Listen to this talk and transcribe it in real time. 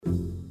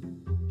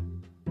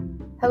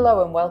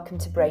Hello and welcome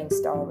to Brain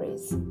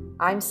Stories.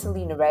 I'm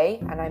Selena Ray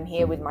and I'm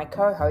here with my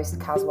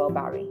co-host Caswell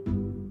Barry.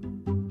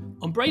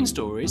 On Brain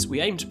Stories,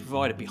 we aim to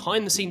provide a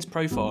behind-the-scenes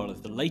profile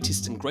of the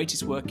latest and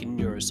greatest work in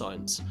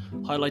neuroscience,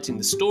 highlighting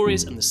the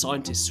stories and the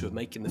scientists who are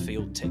making the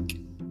field tick.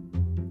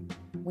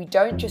 We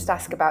don't just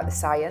ask about the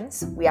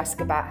science, we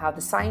ask about how the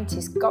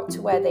scientists got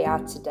to where they are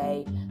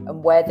today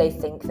and where they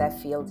think their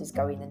field is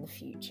going in the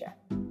future.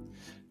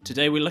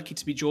 Today we're lucky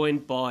to be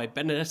joined by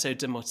Benedetto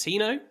De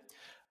Martino.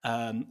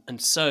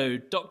 And so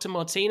Dr.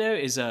 Martino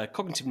is a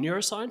cognitive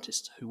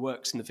neuroscientist who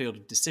works in the field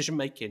of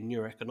decision-making and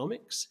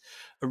neuroeconomics.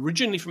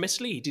 Originally from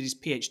Italy, he did his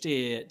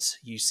PhD at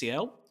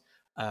UCL,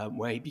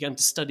 where he began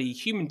to study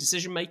human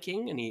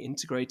decision-making, and he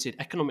integrated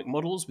economic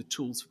models with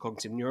tools for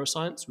cognitive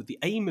neuroscience with the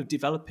aim of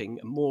developing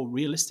a more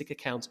realistic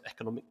account of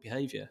economic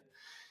behavior.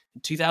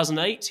 In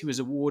 2008, he was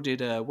awarded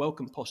a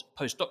Wellcome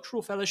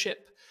postdoctoral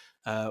fellowship.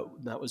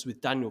 That was with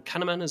Daniel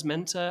Kahneman as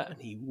mentor,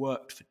 and he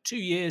worked for 2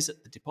 years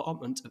at the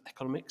Department of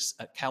Economics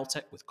at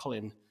Caltech with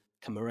Colin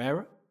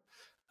Camarera.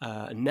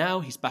 And now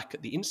he's back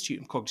at the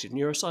Institute of Cognitive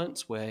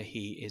Neuroscience, where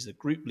he is a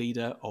group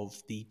leader of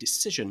the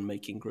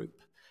decision-making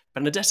group.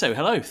 Benedetto,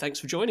 hello. Thanks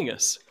for joining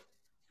us.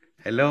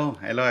 Hello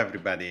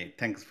everybody.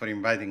 Thanks for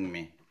inviting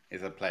me.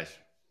 It's a pleasure.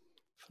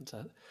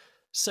 Fantastic.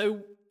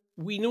 So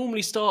we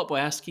normally start by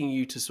asking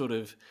you to sort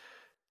of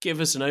give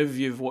us an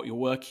overview of what you're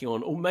working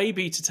on, or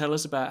maybe to tell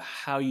us about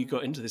how you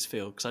got into this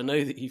field, because I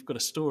know that you've got a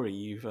story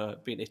you've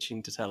been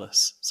itching to tell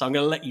us. So I'm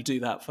going to let you do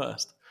that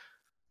first.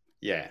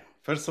 Yeah.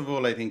 First of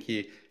all, I think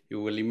you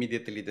will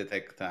immediately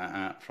detect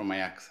from my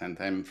accent,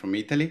 I'm from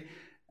Italy.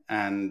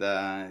 And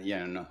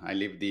I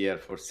lived here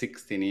for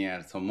 16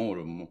 years or more,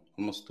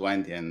 almost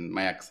 20, and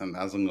my accent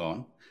hasn't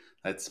gone.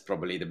 That's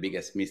probably the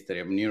biggest mystery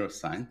of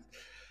neuroscience.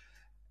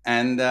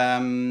 And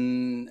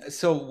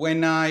so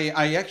when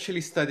I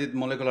actually studied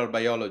molecular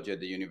biology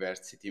at the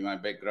university, my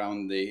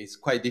background is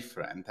quite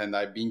different, and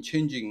I've been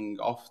changing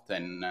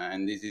often,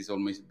 and this has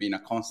always been a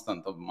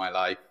constant of my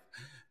life,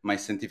 my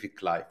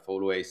scientific life,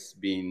 always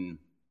been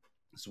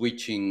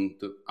switching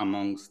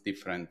amongst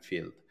different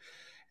fields.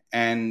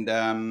 And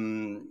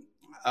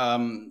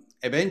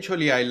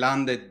eventually I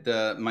landed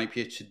my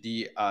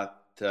PhD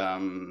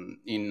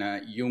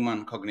in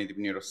human cognitive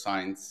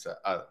neuroscience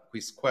at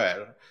Quiz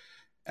Square,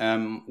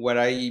 where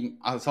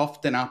as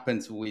often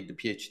happens with the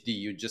PhD,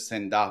 you just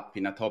end up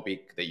in a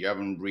topic that you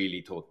haven't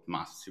really thought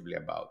massively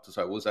about.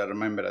 So I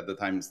remember at the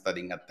time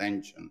studying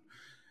attention.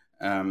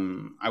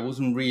 I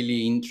wasn't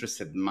really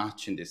interested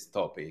much in this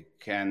topic.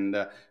 And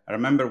I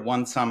remember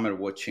one summer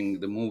watching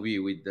the movie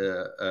with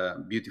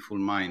the Beautiful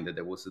Mind,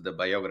 that was the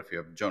biography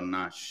of John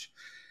Nash,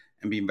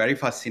 and being very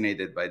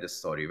fascinated by the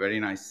story. Very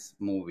nice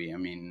movie. I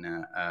mean,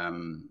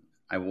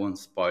 I won't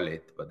spoil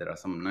it, but there are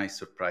some nice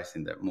surprises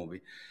in that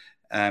movie.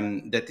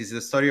 That is the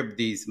story of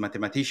this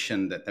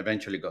mathematician that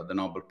eventually got the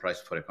Nobel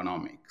Prize for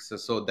Economics.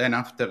 So then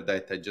after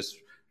that, I just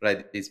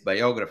read this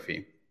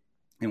biography.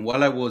 And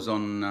while I was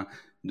on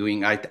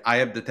I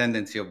have the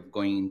tendency of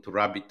going into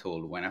rabbit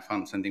hole. When I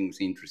found something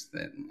was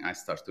interesting, I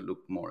start to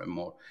look more and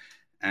more.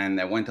 And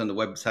I went on the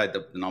website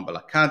of the Nobel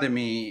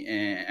Academy,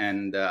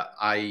 and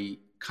I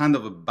kind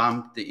of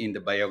bumped in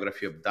the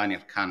biography of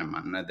Daniel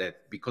Kahneman,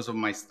 that because of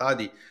my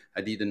study,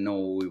 I didn't know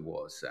who he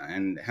was,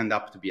 and ended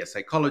up to be a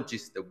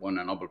psychologist that won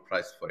a Nobel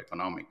Prize for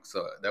Economics.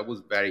 So that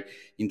was very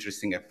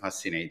interesting and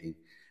fascinating.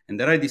 And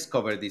then I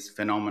discovered this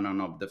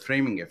phenomenon of the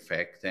framing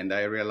effect, and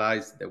I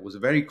realized there was a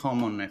very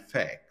common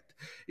effect,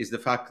 is the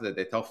fact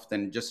that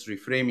often just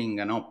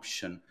reframing an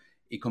option,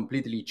 it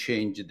completely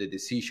changed the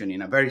decision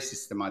in a very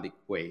systematic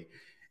way.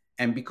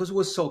 And because it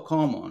was so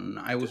common,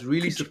 I was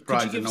really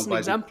surprised. Could you give us an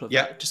example of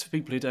that, just for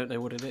people who don't know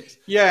what it is?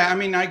 Yeah, I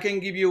mean, I can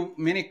give you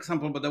many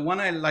examples, but the one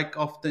I like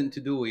often to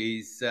do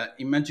is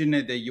imagine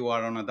that you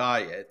are on a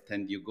diet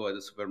and you go to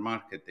the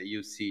supermarket and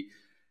you see,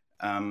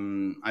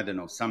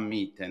 some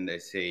meat, and they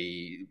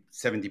say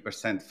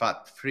 70%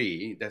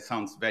 fat-free. That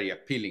sounds very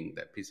appealing,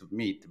 that piece of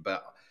meat.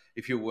 But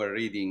if you were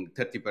reading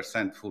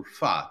 30% full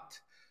fat,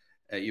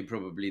 you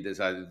probably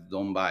decided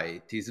don't buy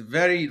it. It's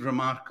very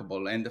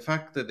remarkable. And the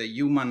fact that the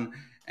human,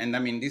 and I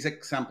mean, this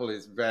example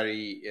is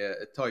very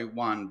toy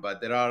one,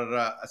 but there are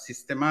a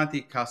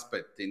systematic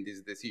aspect in this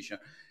decision,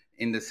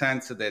 in the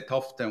sense that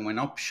often when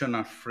options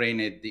are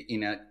framed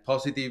in a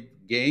positive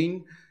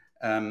gain,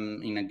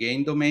 in a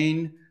gain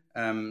domain,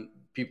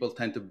 people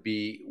tend to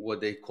be what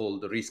they call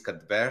the risk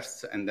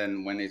adverse. And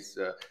then when it's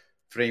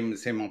frame the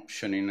same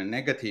option in a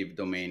negative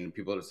domain,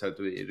 people start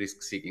to be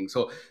risk seeking.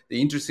 So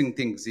the interesting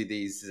thing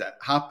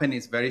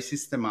is very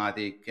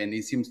systematic, and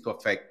it seems to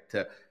affect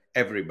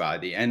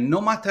everybody. And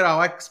no matter how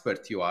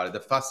expert you are,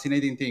 the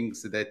fascinating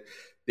things that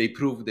they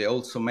prove, they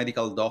also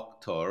medical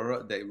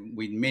doctor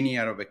with many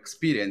years of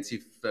experience,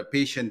 if a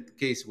patient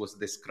case was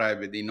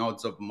described in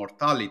odds of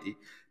mortality,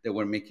 they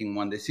were making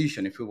one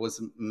decision. If it was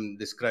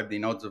described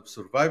in odds of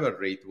survival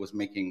rate, was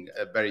making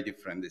a very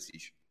different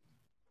decision.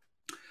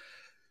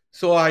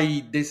 So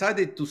I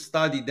decided to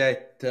study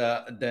that,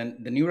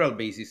 the neural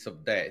basis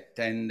of that,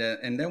 and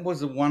there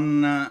was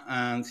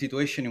one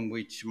situation in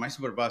which my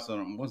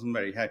supervisor wasn't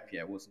very happy.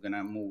 I was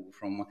gonna move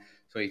from,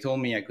 so he told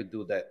me I could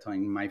do that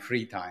in my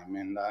free time.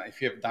 And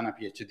if you have done a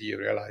PhD, you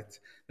realize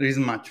there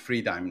isn't much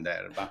free time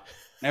there. But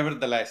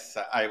nevertheless,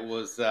 I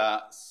was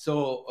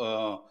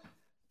so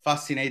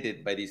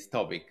fascinated by this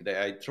topic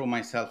that I threw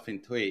myself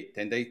into it,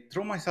 and I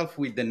threw myself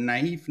with the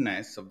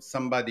naiveness of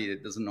somebody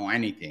that doesn't know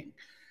anything.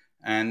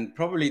 And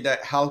probably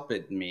that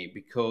helped me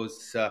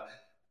because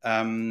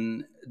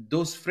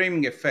those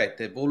framing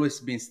effects have always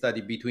been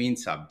studied between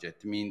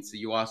subjects. Means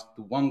you ask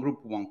one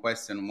group one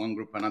question, one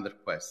group another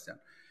question.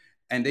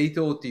 And they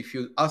thought if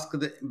you ask,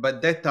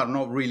 but that are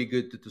not really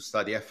good to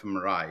study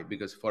fMRI,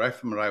 because for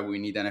fMRI we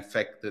need an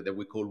effect that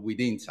we call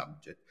within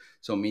subject.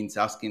 So it means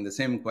asking the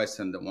same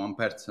question to one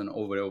person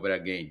over and over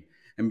again.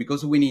 And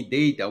because we need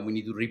data, we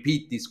need to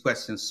repeat these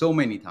questions so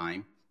many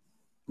times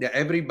that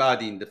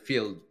everybody in the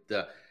field,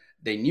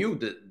 they knew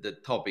the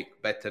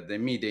topic better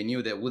than me. They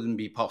knew that wouldn't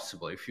be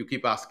possible. If you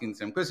keep asking the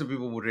same question,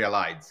 people would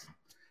realize.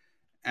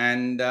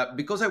 And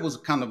because I was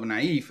kind of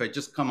naive, I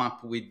just come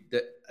up with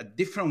a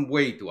different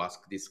way to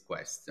ask this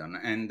question.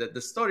 And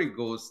the story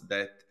goes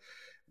that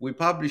we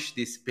published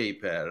this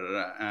paper.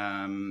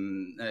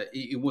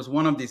 It was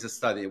one of these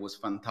studies. It was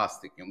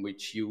fantastic, in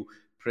which you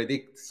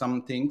predict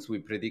some things. We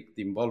predict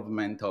the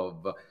involvement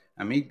of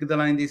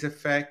amygdala in this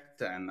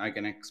effect, and I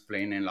can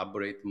explain and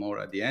elaborate more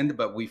at the end.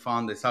 But we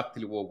found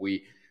exactly what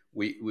we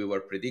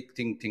were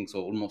predicting. Things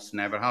almost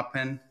never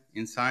happen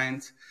in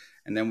science.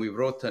 And then we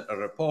wrote a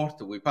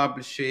report, we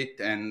published it.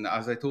 And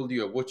as I told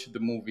you, I watched the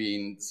movie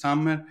in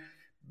summer.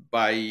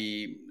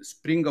 By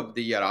spring of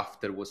the year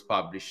after, was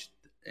published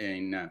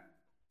in a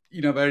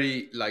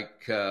very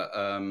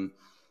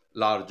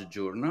large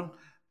journal.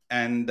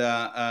 And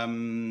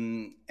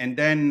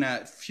then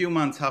a few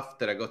months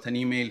after, I got an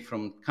email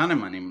from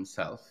Kahneman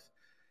himself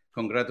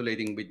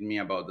congratulating with me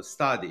about the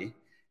study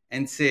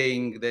and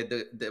saying that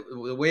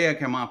the way I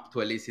came up to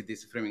elicit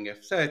this framing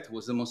effect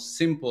was the most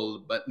simple,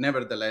 but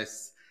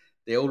nevertheless,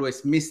 they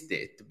always missed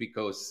it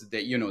because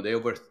they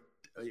were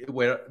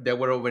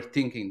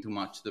overthinking too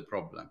much the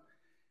problem.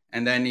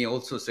 And then he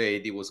also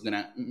said he was going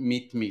to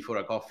meet me for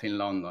a coffee in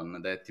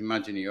London. That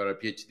imagine you're a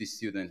PhD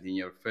student in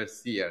your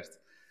first years,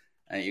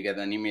 and you get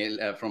an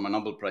email from a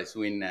Nobel Prize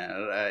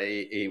winner.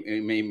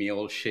 It made me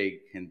all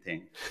shake and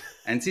think.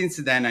 And since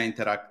then, I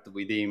interact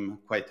with him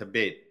quite a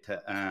bit.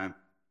 And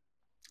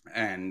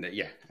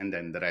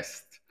then the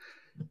rest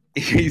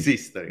is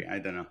history. I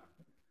don't know.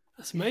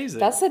 That's amazing.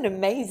 That's an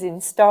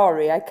amazing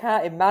story. I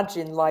can't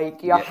imagine,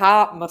 your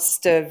heart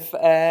must have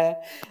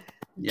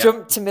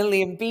jumped a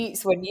million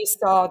beats when you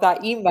saw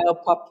that email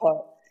pop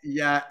up.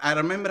 Yeah, I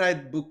remember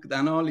I'd booked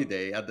an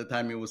holiday at the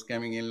time he was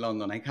coming in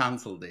London. I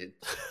canceled it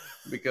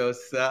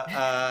because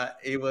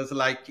it was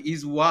like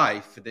his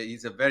wife, that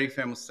is a very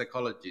famous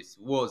psychologist,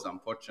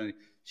 unfortunately,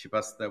 she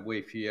passed away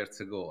a few years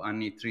ago,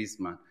 Annie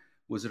Trisman,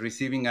 was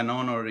receiving an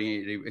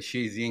honorary,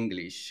 she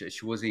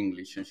was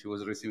English, and she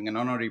was receiving an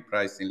honorary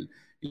prize in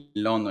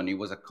London. He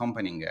was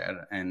accompanying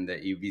her, and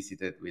he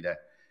visited with her.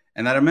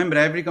 And I remember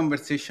every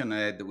conversation I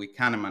had with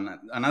Kahneman.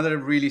 Another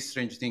really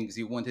strange thing is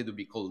he wanted to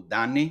be called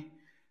Danny,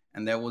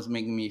 and that was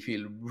making me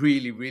feel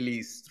really,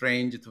 really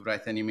strange to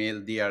write an email,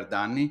 Dear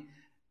Danny,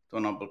 to a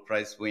Nobel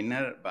Prize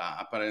winner. But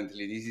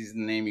apparently this is the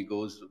name he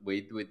goes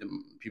with the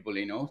people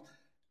he knows.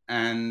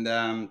 And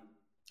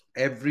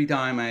every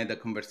time I had a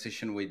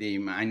conversation with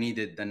him, I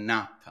needed a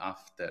nap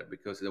after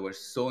because they were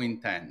so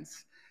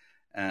intense.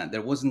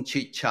 There wasn't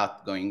chit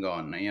chat going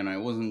on. It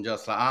wasn't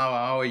just like,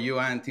 how are you?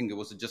 I think it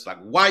was just like,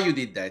 why you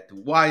did that?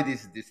 Why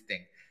this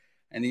thing?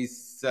 And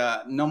he's,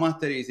 no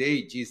matter his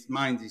age, his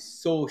mind is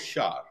so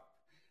sharp.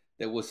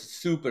 That was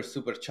super,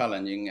 super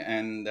challenging.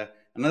 And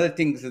another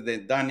thing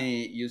that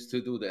Danny used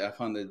to do that I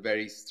found it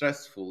very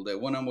stressful, that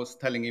when I was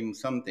telling him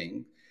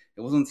something,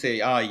 it wasn't say,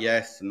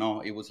 yes,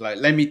 no. It was like,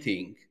 let me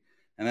think.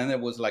 And then there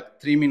was like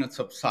 3 minutes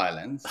of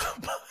silence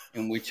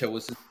in which I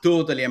was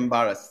totally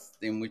embarrassed,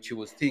 in which he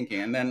was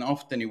thinking. And then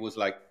often he was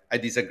like, I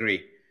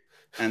disagree.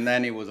 And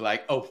then it was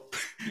like, oh.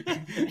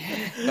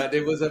 But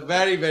it was a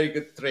very, very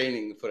good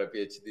training for a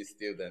PhD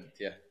student.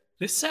 Yeah.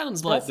 This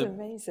sounds like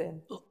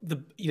amazing.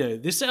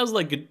 This sounds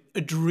like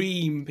a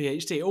dream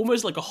PhD,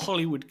 almost like a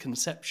Hollywood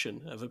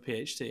conception of a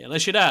PhD. And I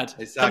should add,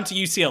 come to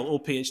UCL, all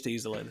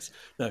PhDs are like this.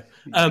 No.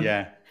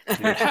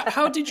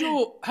 How did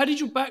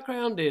your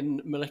background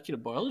in molecular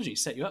biology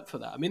set you up for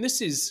that? I mean,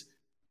 this is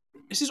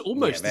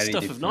almost the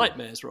stuff of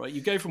nightmares, right?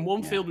 You go from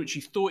one field which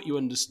you thought you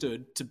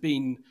understood to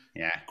being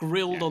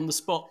grilled on the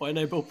spot by a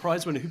Nobel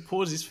Prize winner who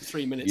pauses for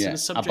 3 minutes in a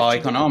subject about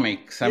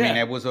economics. I mean,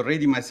 I was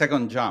already my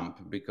second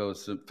jump,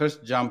 because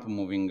first jump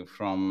moving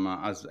from,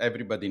 as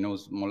everybody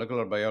knows,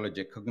 molecular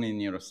biology, cognitive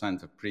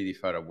neuroscience are pretty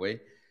far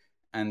away.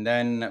 And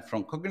then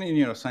from cognitive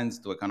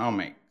neuroscience to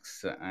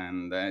economics,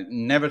 and I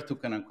never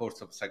took a course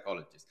of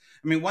psychologist.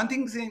 I mean, one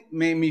thing that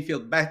made me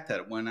feel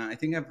better when I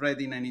think I've read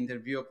in an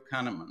interview of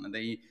Kahneman,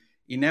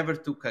 he never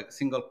took a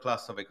single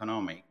class of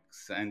economics.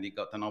 economics, and he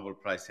got a Nobel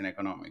Prize in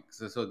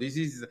economics. So this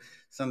is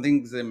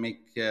something that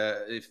make,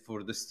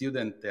 for the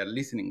student that are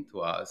listening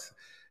to us,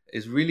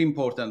 is really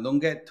important. Don't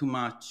get too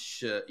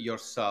much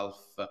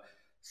yourself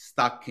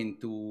stuck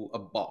into a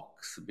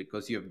box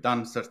because you have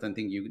done certain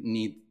things. You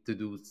need to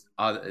do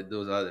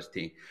those other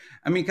things.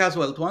 I mean,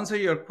 Caswell, to answer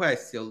your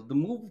question, the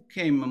move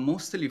came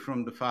mostly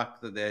from the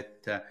fact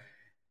that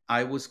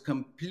I was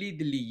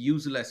completely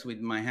useless with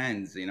my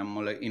hands in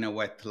a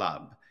wet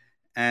lab.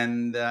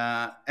 And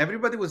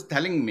everybody was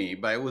telling me,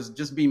 but I was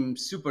just being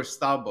super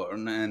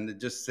stubborn and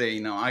just say,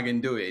 I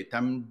can do it.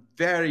 I'm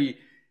very,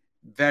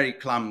 very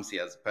clumsy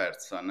as a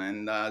person.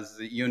 And as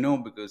you know,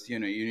 because,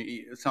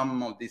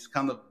 some of these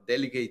kind of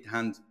delicate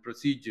hand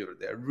procedure,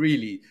 they're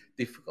really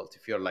difficult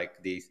if you're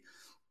like this.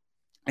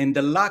 And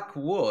the luck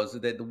was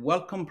that the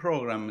welcome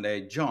program that I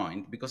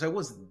joined, because I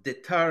was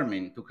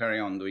determined to carry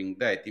on doing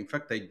that. In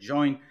fact, I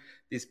joined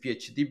this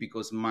PhD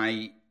because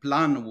my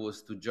plan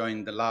was to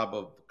join the lab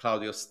of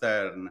Claudio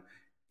Stern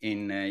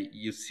in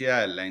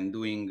UCL and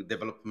doing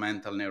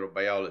developmental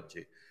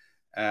neurobiology.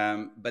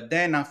 But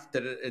then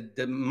after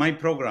my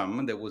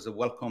program, there was a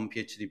welcome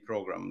PhD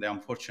program that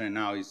unfortunately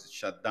now is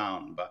shut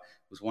down, but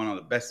it was one of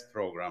the best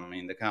programs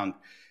in the country,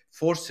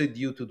 forced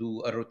you to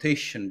do a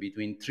rotation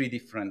between 3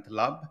 different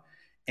labs.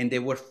 And they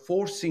were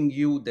forcing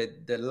you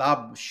that the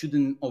lab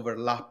shouldn't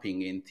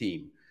overlapping in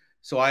team.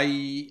 So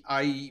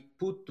I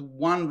put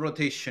one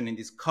rotation in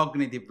this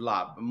cognitive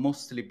lab,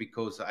 mostly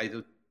because I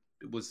thought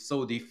it was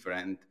so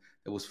different.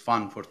 It was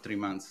fun for 3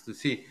 months to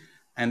see.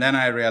 And then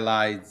I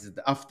realized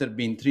after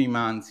being 3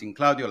 months in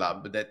Claudio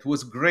lab, that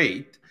was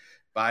great,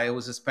 but I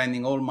was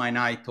spending all my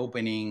night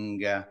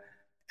opening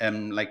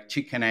like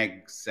chicken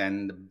eggs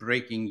and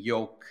breaking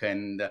yolk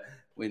and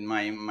with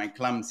my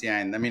clumsy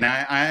hand. I mean,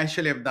 I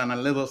actually have done a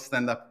little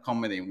stand-up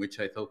comedy in which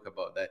I talk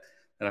about that.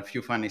 There are a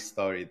few funny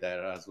stories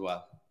there as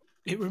well.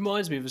 It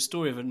reminds me of a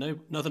story of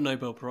another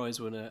Nobel Prize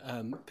winner.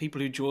 People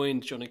who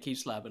joined John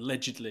O'Keefe's lab,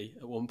 allegedly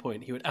at one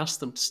point, he would ask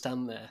them to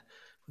stand there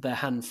with their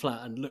hand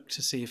flat and look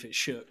to see if it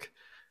shook.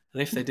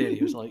 And if they did,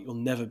 he was like, "You'll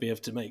never be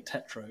able to make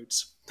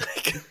tetrodes."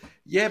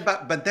 Yeah,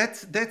 but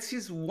that's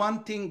is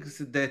one thing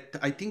that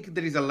I think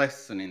there is a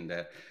lesson in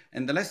there.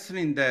 And the lesson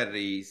in there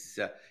is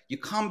you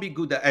can't be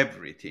good at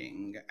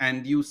everything.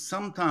 And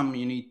sometimes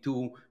you need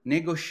to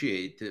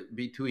negotiate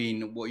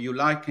between what you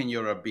like and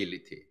your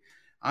ability.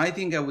 I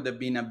think I would have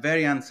been a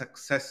very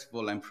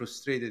unsuccessful and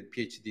frustrated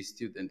PhD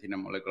student in a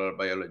molecular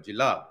biology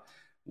lab.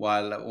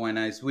 While when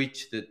I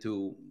switched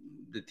to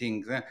the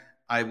things,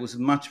 I was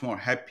much more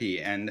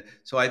happy. And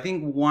so I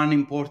think one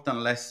important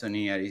lesson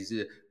here is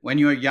when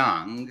you're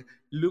young,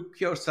 look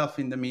yourself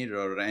in the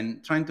mirror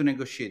and trying to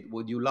negotiate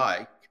what you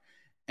like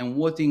and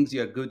what things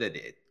you're good at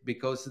it.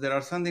 Because there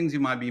are some things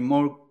you might be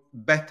more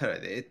better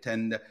at it,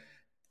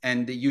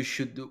 and you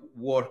should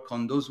work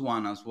on those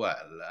one as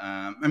well.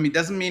 I mean, it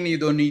doesn't mean you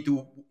don't need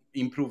to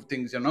improve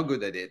things you're not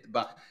good at it,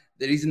 but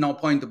there is no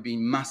point of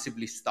being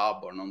massively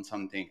stubborn on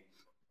something.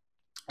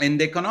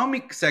 And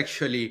economics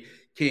actually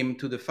came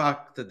to the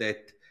fact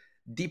that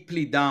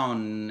deeply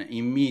down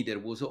in me, there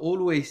was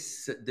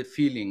always the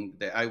feeling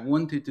that I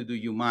wanted to do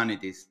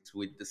humanities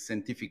with the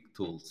scientific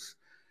tools.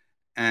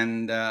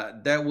 And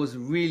that was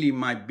really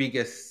my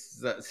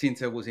biggest,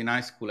 since I was in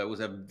high school, I was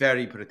a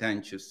very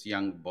pretentious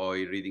young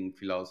boy reading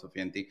philosophy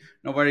and things.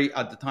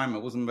 At the time, I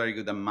wasn't very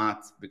good at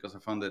maths because I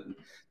found that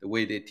the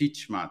way they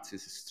teach maths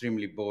is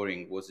extremely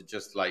boring. It was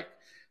just like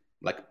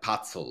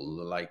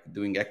puzzle, like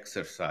doing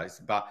exercise.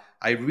 But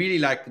I really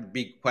liked the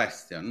big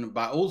question,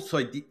 but also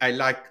I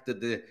liked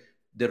the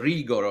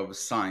rigor of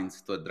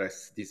science to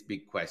address this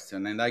big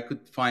question. And I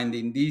could find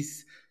in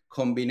this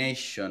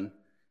combination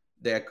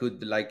that I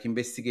could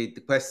investigate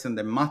the question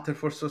that matter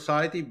for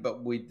society,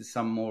 but with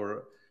some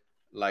more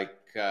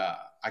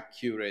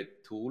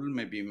accurate tool,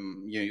 maybe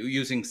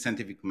using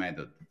scientific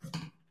method.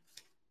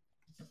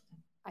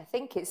 I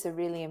think it's a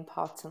really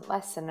important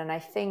lesson. And I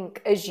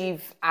think as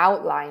you've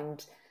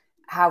outlined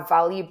how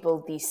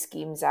valuable these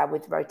schemes are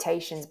with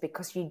rotations,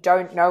 because you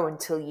don't know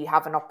until you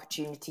have an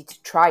opportunity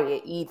to try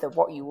it either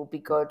what you will be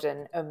good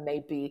and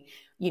maybe,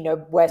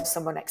 where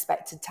some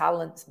unexpected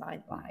talents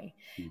might lie.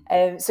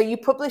 So you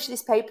published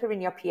this paper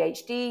in your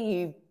PhD,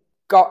 you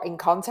got in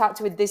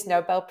contact with this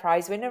Nobel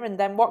Prize winner, and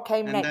then what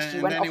came next?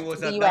 You went off to the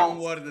US. And then it was a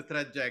downward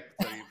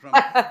trajectory from,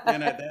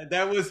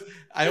 that was,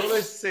 I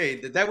always say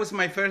that was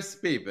my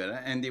first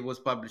paper and it was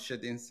published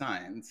in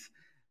Science.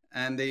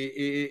 And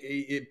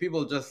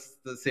people just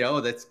say, oh,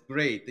 that's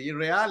great. In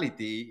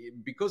reality,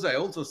 because I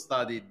also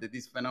studied that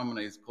this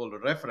phenomenon is called a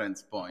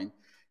reference point,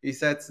 it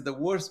sets the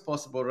worst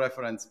possible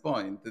reference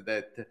point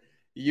that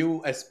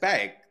you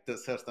expect a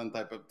certain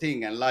type of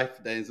thing, and life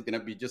then is going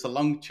to be just a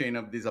long chain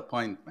of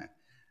disappointment.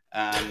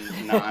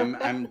 No,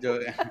 I'm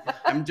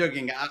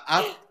joking.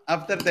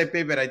 After that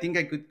paper, I think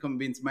I could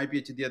convince my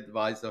PhD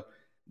advisor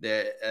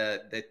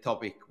that the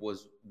topic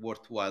was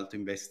worthwhile to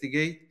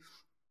investigate.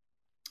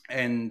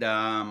 And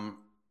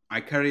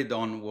I carried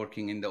on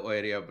working in the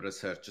area of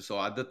research. So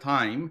at the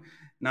time,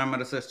 now my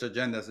research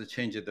agenda has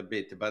changed a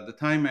bit, but at the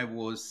time I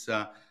was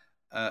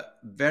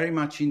very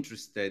much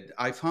interested.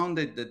 I found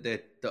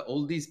that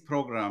all this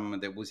program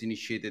that was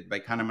initiated by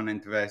Kahneman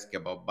and Tversky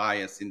about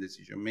bias in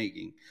decision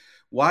making,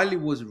 while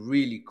it was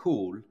really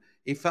cool,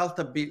 it felt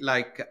a bit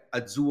like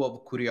a zoo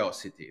of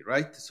curiosity,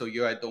 right? So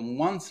you had on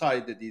one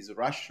side this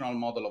rational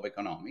model of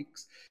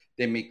economics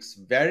that makes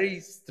very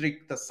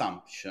strict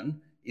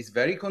assumption, is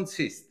very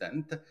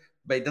consistent,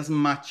 but it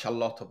doesn't match a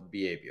lot of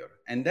behavior.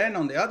 And then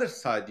on the other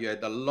side, you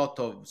had a lot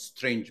of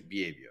strange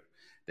behavior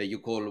that you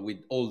call with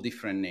all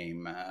different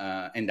name,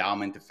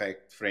 endowment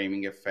effect,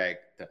 framing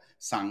effect,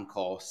 sunk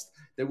cost.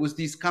 There was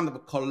this kind of a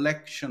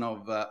collection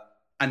of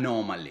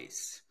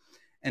anomalies.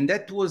 And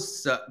that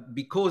was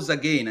because,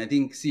 again, I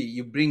think, see,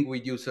 you bring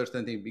with you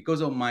certain things.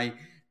 Because of my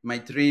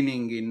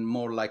training in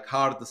more like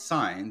hard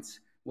science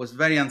was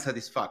very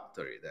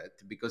unsatisfactory,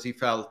 that because he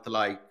felt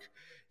like,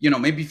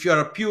 maybe if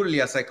you're purely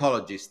a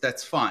psychologist,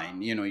 that's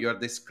fine. You're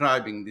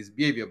describing this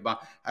behavior,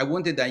 but I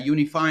wanted a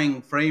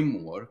unifying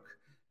framework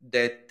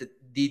that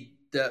did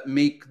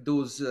make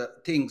those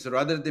things,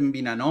 rather than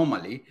being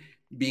anomaly,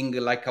 being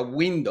like a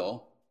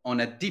window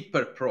on a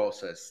deeper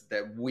process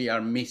that we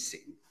are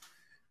missing.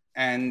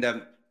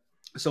 And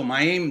so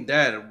my aim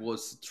there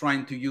was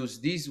trying to use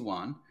this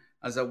one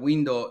as a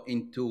window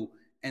into,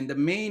 and the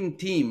main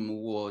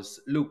theme was,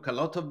 look, a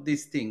lot of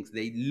these things,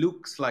 they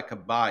looks like a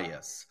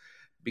bias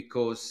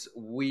because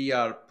we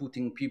are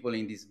putting people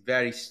in this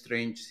very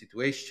strange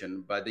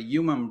situation, but the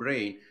human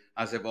brain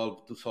has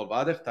evolved to solve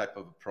other type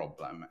of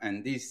problem,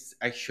 and this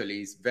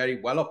actually is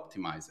very well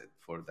optimized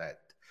for that.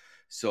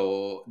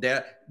 So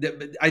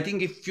I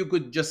think if you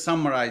could just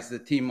summarize the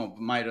theme of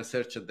my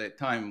research at that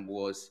time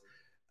was,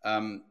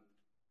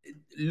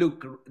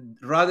 look,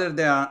 rather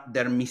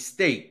their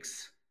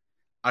mistakes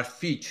are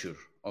feature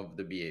of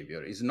the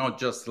behavior. It's not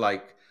just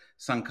like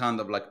some kind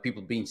of like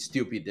people being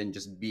stupid and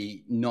just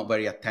be not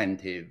very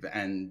attentive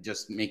and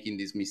just making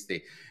this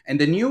mistake. And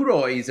the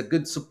neuro is a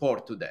good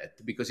support to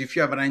that, because if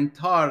you have an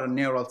entire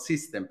neural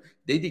system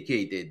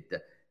dedicated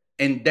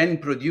and then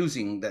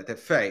producing that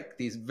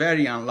effect is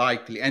very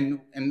unlikely.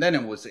 And then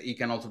it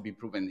can also be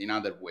proven in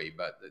other way,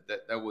 but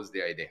that was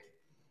the idea.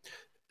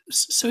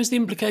 So is the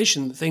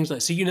implication that things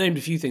like, so you named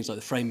a few things like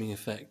the framing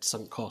effect,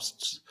 sunk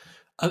costs,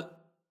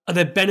 are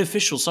there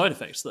beneficial side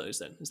effects to those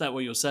then? Is that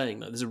what you're saying?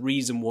 Like there's a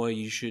reason why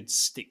you should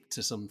stick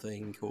to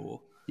something,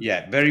 or?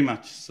 Yeah, very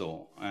much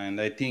so. And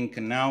I think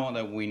now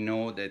that we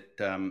know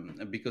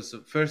that, because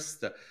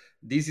first,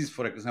 this is,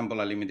 for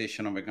example, a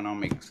limitation of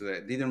economics.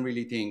 That didn't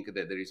really think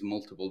that there is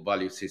multiple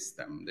value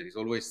system. There is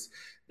always,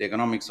 the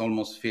economics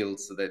almost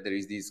feels that there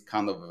is this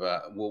kind of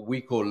what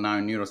we call now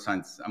in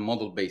neuroscience a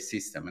model-based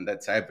system, and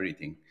that's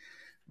everything.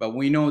 But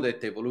we know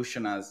that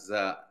evolution has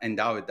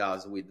endowed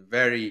us with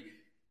very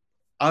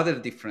other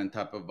different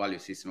type of value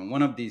system.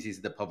 One of these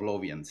is the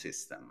Pavlovian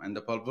system. And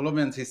the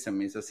Pavlovian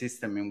system is a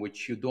system in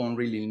which you don't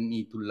really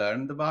need to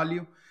learn the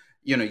value.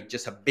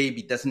 Just a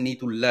baby doesn't need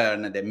to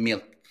learn that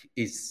milk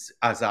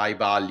has high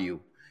value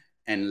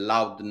and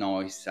loud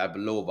noise have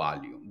low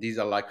value. These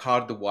are like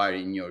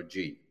hardwired in your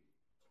gene.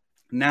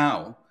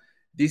 Now,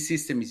 this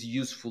system is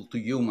useful to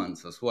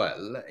humans as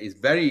well. It's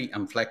very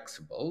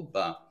inflexible,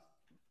 but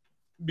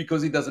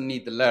because it doesn't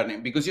need the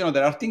learning. Because,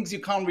 there are things you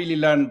can't really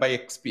learn by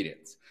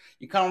experience.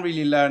 You can't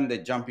really learn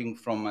that jumping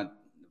from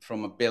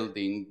a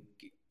building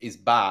is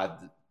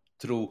bad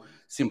through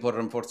simple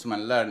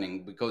reinforcement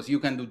learning, because you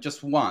can do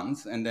just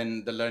once and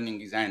then the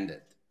learning is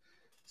ended.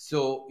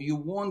 So you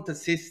want a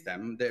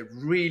system that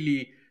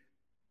really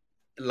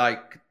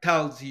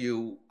tells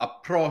you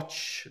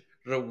approach,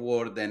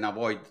 reward, and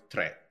avoid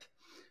threat.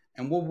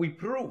 And what we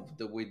proved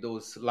with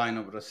those line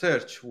of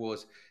research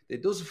was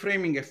that those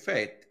framing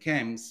effect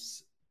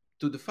comes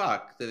to the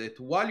fact that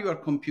while you are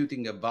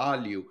computing a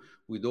value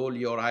with all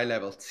your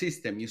high-level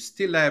system, you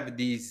still have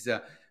this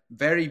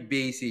very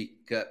basic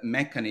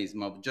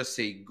mechanism of just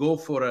say go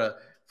for a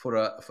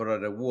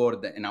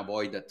reward and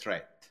avoid a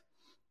threat.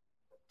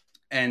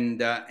 And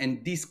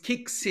this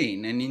kicks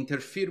in and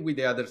interfere with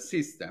the other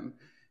system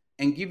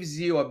and gives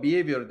you a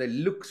behavior that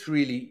looks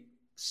really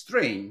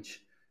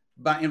strange,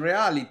 but in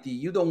reality,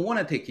 you don't want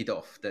to take it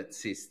off that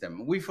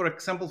system. We, for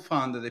example,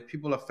 found that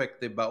people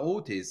affected by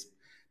autism,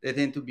 they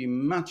tend to be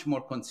much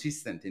more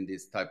consistent in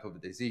this type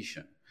of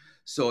decision.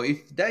 So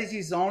if this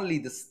is only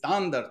the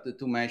standard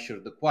to measure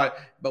the quality,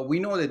 but we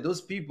know that those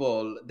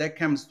people, that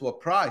comes to a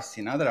price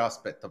in other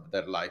aspects of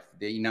their life,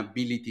 the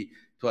inability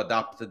to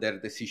adapt their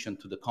decision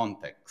to the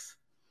context.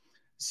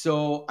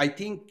 So I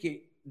think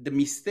the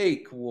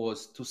mistake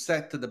was to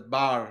set the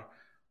bar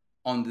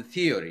on the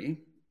theory,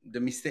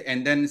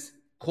 and then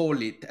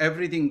call it,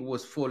 everything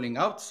was falling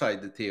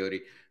outside the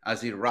theory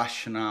as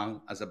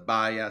irrational, as a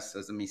bias,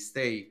 as a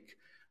mistake,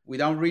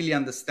 without really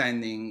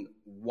understanding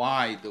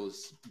why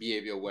those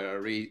behavior were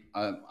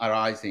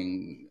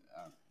arising.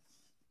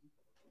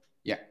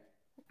 Yeah.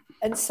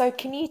 And so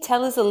can you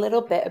tell us a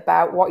little bit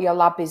about what your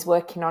lab is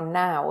working on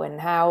now, and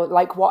how,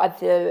 what are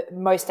the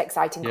most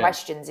exciting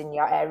questions in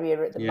your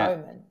area at the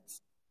moment?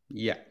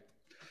 Yeah.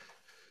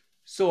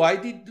 So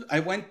I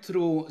went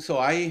through, so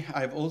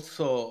I've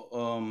also,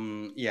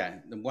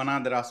 one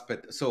other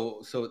aspect.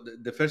 So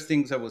the first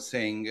things I was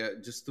saying,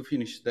 just to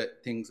finish the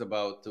things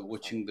about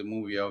watching the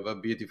movie of A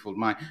Beautiful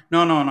Mind.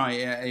 No,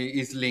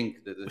 it's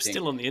linked. The We're thing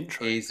still on the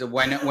intro. is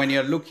when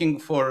you're looking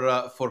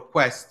for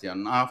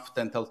question, I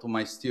often tell to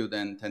my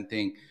student and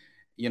think,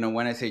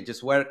 when I say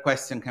just where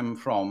question came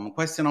from,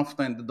 question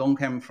often don't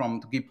come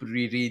from to keep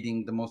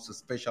rereading the most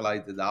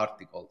specialized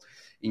article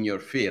in your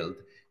field.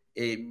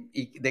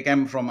 They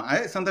come from,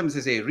 sometimes I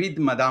say, read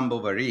Madame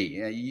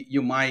Bovary.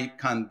 You might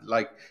can't,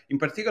 like, in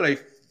particular,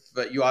 if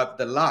you have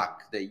the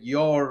luck that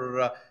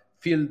your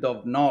field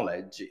of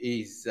knowledge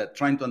is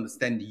trying to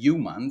understand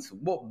humans,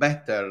 what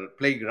better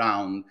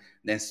playground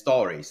than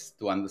stories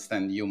to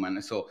understand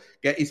humans? So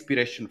get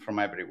inspiration from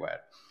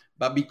everywhere.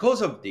 But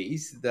because of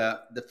this,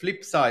 the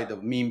flip side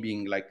of me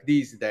being like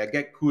this, that I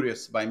get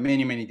curious by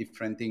many, many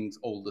different things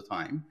all the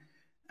time.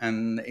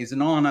 And is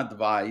not an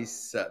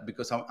advice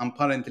because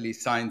apparently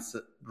science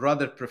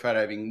rather prefer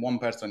having one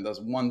person does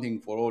one thing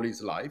for all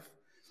his life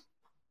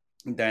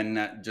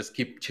than just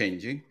keep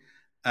changing.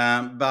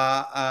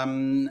 But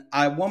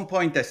at one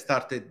point I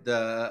started,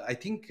 I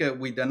think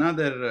with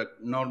another,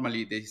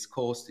 normally this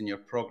host in your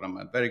program,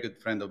 a very good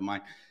friend of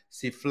mine,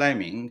 Steve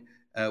Fleming,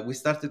 we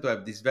started to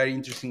have this very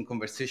interesting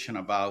conversation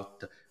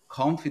about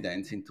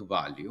confidence into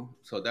value.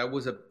 So that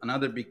was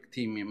another big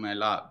theme in my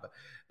lab.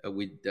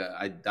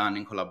 I'd done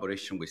in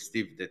collaboration with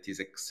Steve, that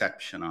is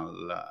exceptional,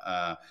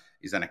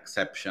 is an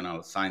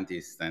exceptional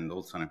scientist and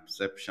also an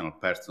exceptional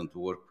person to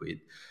work with.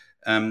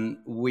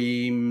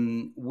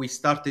 We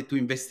started to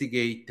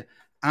investigate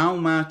how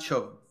much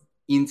of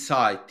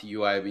insight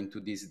you have into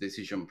this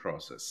decision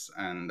process,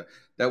 and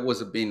that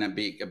was been a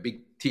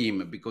big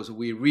theme, because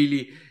we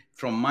really,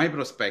 from my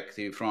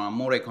perspective, from a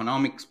more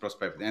economics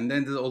perspective, and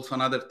then there's also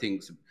another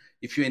things.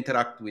 If you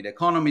interact with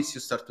economists,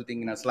 you start to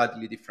think in a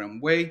slightly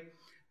different way.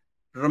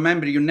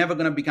 Remember, you're never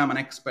going to become an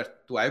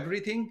expert to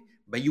everything,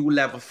 but you will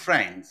have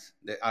friends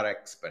that are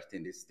expert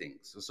in these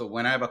things. So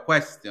when I have a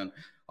question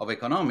of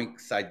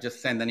economics, I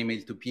just send an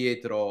email to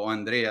Pietro or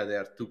Andrea. They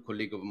are two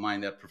colleagues of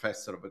mine. They're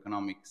professor of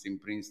economics in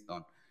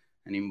Princeton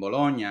and in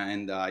Bologna,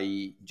 and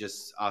I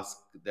just ask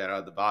their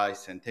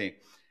advice and things.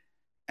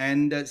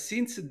 And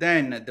since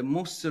then, the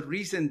most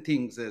recent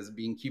things has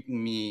been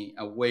keeping me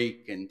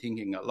awake and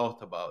thinking a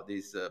lot about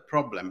this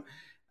problem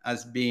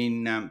has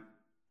been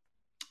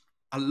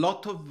a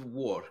lot of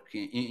work.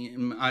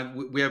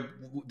 We have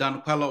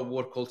done quite a lot of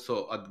work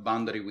also at the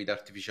boundary with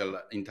artificial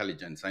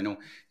intelligence. I know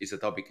it's a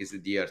topic is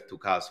dear to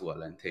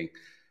Caswell and things.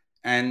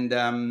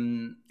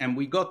 And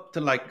we got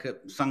like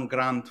some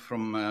grant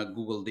from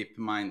Google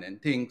DeepMind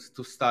and things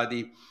to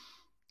study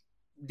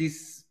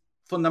this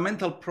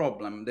fundamental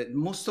problem that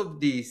most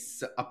of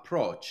these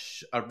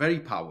approach are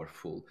very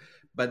powerful,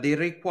 but they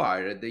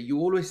require that you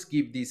always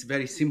give this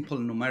very simple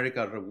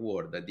numerical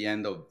reward at the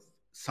end of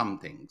some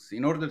things.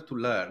 In order to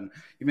learn,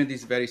 even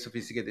this very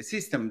sophisticated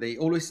system, they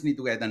always need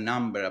to add a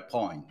number, a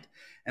point.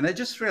 And I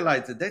just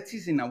realized that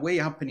is in a way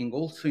happening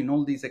also in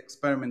all these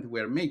experiments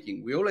we're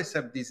making. We always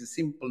have this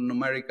simple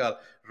numerical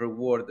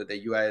reward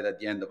that you add at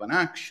the end of an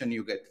action.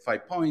 You get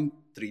 5 points,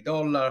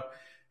 $3.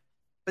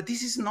 But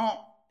this is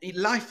not,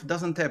 life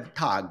doesn't have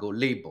tag or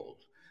label.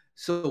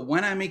 So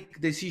when I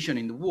make decision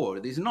in the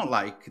world, it's not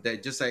like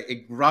that just I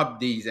grab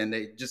these and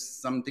they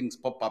just some things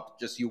pop up,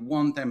 just you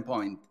won 10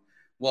 points,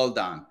 well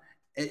done.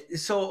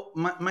 So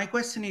my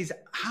question is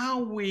how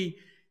we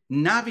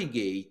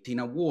navigate in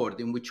a world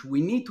in which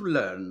we need to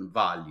learn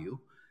value,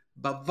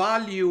 but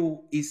value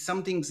is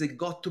something that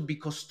got to be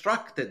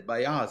constructed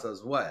by us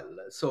as well.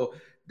 So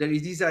there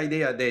is this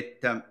idea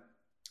that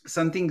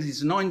something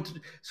is not.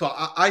 So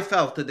I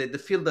felt that the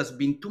field has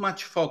been too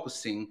much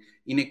focusing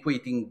in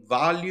equating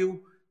value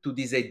to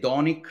this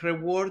hedonic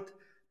reward.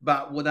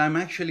 But what I'm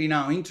actually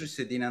now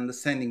interested in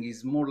understanding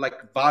is more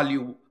like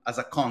value as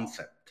a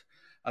concept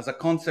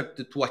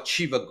to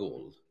achieve a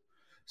goal.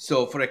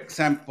 So, for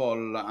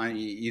example,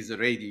 is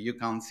radio, you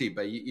can't see,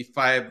 but if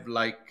I have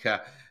like,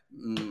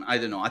 I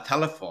don't know, a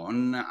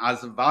telephone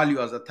as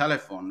value as a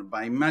telephone,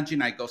 but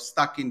imagine I got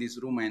stuck in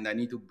this room and I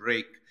need to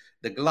break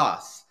the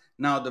glass.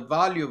 Now, the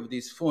value of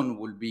this phone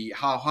will be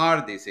how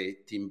hard is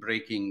it in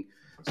breaking.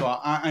 So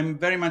I'm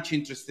very much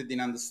interested in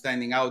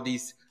understanding how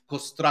this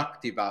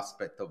constructive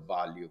aspect of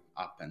value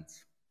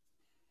happens.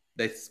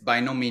 That's by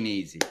no means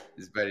easy.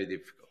 It's very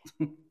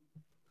difficult.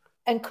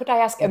 And could I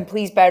ask, and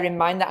please bear in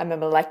mind that I'm a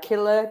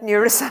molecular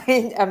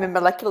neuroscientist, I'm a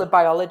molecular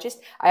biologist.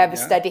 I have a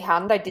steady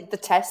hand. I did the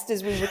test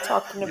as we were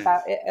talking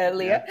about it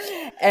earlier.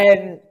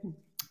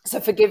 So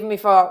forgive me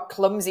for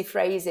clumsy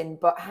phrasing,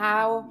 but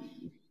how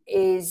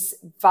is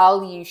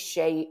value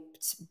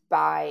shaped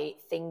by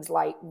things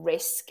like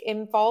risk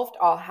involved,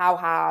 or how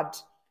hard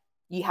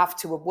you have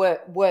to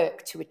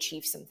work to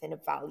achieve something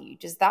of value?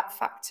 Does that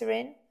factor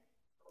in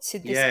to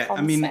this concept?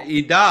 I mean,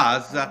 it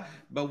does,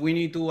 but we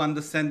need to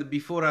understand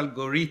before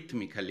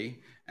algorithmically,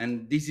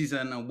 and this is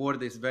a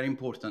word that's very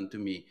important to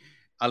me,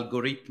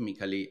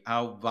 algorithmically,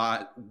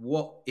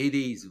 what it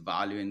is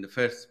value in the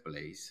first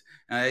place.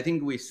 And I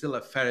think we still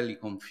are fairly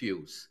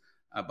confused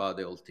about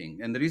the whole thing.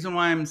 And the reason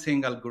why I'm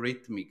saying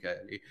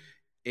algorithmically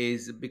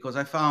is because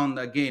I found,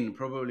 again,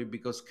 probably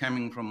because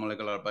coming from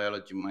molecular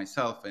biology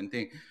myself and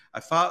thing, I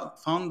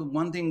found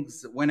one thing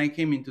when I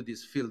came into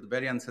this field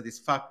very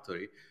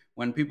unsatisfactory,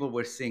 when people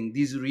were saying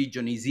this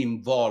region is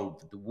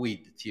involved with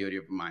theory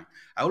of mind.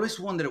 I always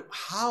wonder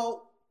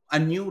how a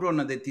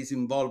neuron that is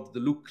involved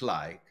look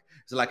like.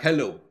 It's like,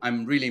 hello,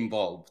 I'm really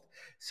involved.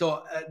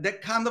 So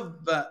that kind of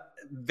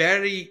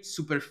very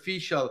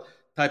superficial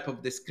type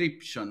of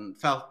description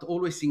felt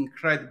always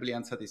incredibly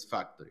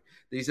unsatisfactory.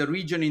 There is a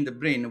region in the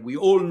brain we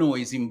all know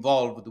is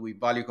involved with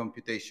value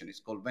computation.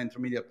 It's called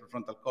ventromedial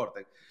prefrontal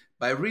cortex.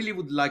 But I really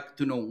would like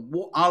to know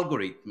what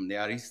algorithm they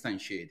are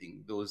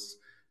instantiating those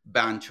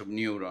bunch of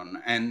neuron.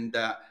 And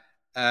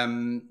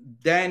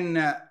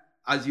then,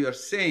 as you are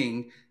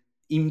saying,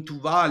 into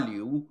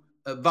value,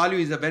 value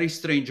is a very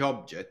strange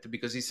object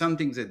because it's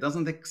something that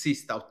doesn't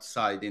exist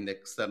outside in the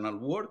external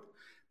world,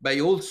 but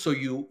also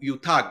you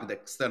tag the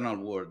external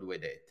world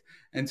with it.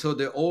 And so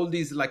all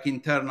these like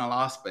internal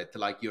aspects,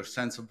 like your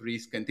sense of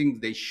risk and things,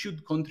 they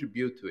should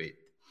contribute to it.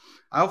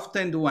 I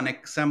often do an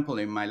example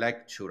in my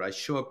lecture. I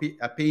show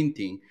a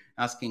painting,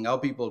 asking how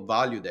people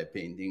value that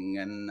painting.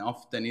 And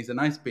often it's a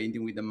nice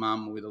painting with a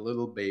mom with a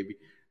little baby.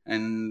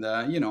 And,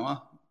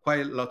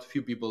 quite a lot,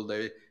 few people,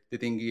 they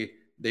think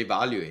they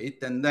value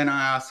it. And then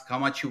I ask how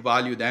much you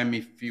value them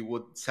if you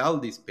would sell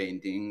this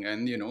painting.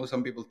 And,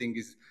 some people think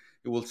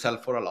it will sell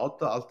for a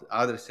lot.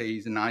 Others say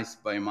it's nice,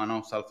 but it might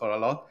not sell for a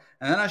lot.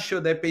 And then I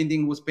show that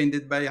painting was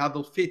painted by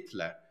Adolf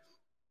Hitler.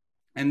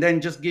 And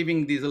then just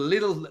giving this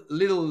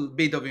little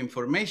bit of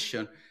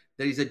information,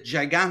 there is a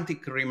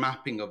gigantic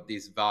remapping of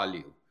this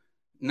value.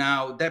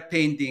 Now, that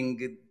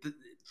painting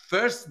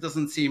first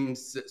doesn't seem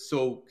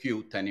so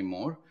cute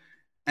anymore.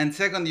 And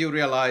second, you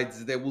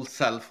realize they will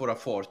sell for a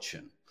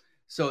fortune.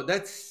 So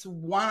that's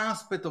one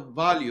aspect of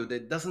value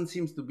that doesn't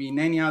seem to be in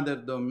any other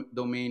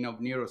domain of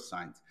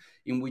neuroscience,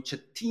 in which a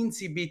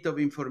teensy bit of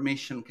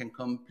information can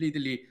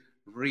completely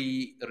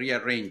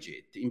rearrange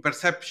it. In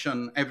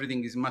perception,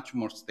 everything is much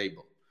more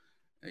stable.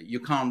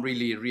 You can't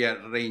really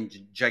rearrange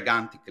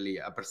gigantically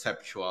a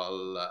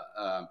perceptual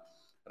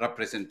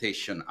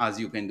representation as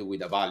you can do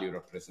with a value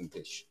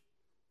representation.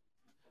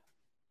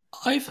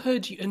 I've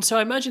heard you, and so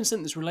I imagine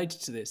something that's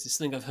related to this is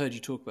something I've heard you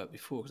talk about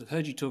before, because I've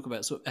heard you talk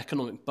about sort of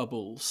economic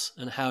bubbles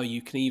and how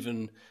you can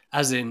even,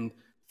 as in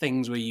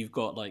things where you've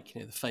got like,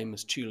 the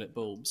famous tulip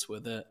bulbs, where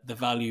the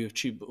value of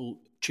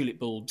tulip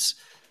bulbs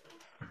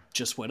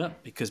just went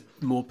up because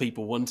more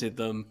people wanted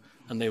them,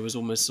 and there was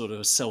almost sort of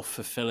a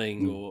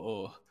self-fulfilling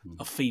or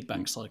a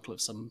feedback cycle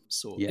of some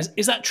sort. Yeah.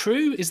 Is that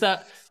true? Is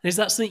that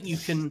something you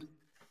can?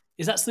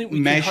 Is that something we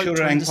measure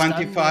can and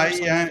quantify?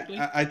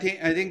 Yeah, I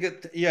think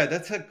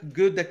that's a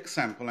good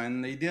example,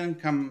 and it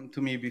didn't come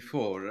to me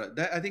before.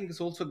 I think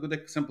it's also a good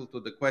example to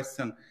the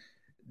question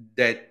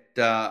that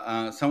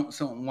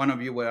one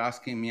of you were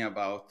asking me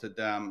about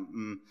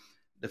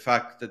the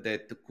fact that there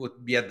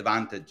could be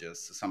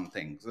advantages to some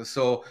things.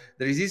 So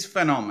there is this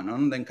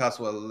phenomenon, then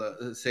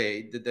Caswell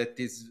said, that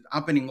is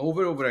happening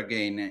over and over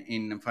again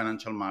in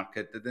financial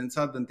market. Then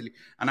suddenly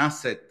an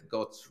asset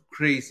got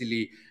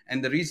crazily,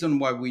 and the reason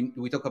why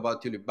we talk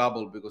about tulip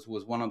bubble, because it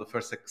was one of the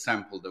first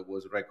examples that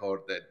was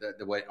recorded,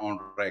 that were on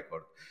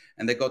record.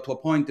 And they got to a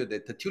point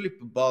that the tulip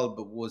bulb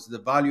was the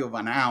value of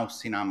an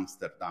house in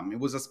Amsterdam. It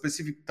was a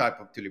specific type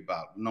of tulip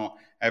bulb, not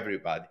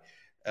everybody,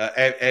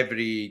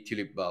 every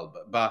tulip bulb.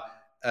 But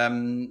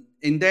and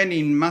then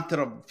in matter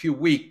of a few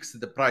weeks,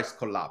 the price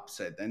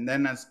collapsed. And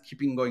then as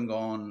keeping going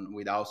on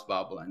with house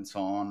bubble and so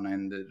on.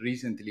 And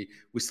recently,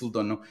 we still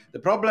don't know. The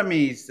problem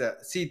is,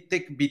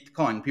 take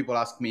Bitcoin. People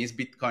ask me, is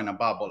Bitcoin a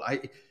bubble?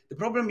 The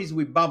problem is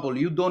with bubble,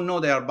 you don't know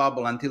they are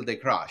bubble until they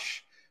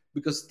crash.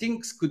 Because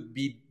things could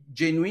be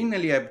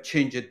genuinely have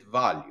changed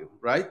value,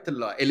 right?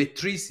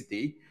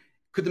 Electricity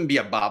couldn't be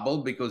a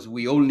bubble because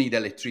we all need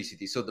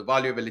electricity. So the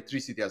value of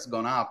electricity has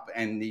gone up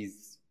and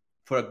is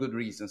for a good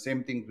reason.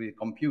 Same thing with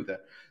computer.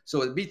 So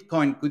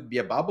Bitcoin could be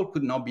a bubble,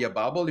 could not be a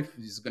bubble if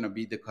it's going to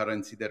be the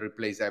currency that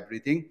replaces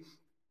everything.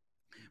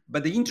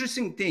 But the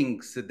interesting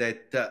things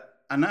that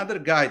another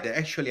guy that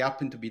actually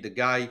happened to be the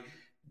guy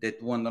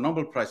that won the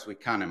Nobel Prize with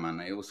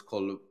Kahneman, it was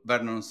called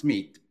Vernon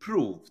Smith,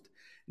 proved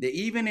that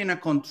even in a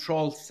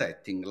controlled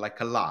setting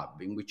like a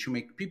lab in which you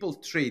make people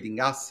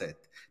trading asset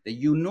that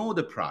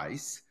the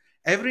price,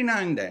 every now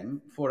and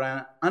then, for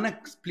an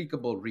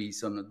inexplicable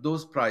reason,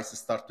 those prices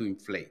start to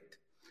inflate.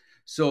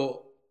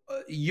 So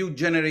you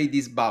generate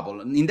this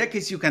bubble. And in that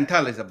case, you can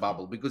tell it's a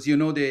bubble because you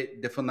know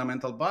the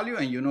fundamental value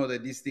and you know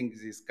that this thing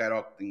is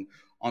skyrocketing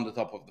on the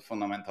top of the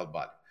fundamental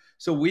value.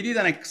 So we did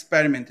an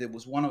experiment. It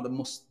was one of the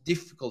most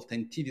difficult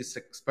and tedious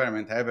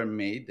experiments I ever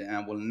made, and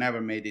I will never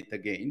made it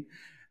again,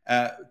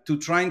 to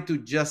trying to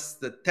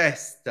just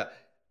test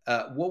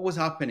what was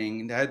happening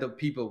in the head of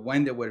people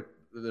when they were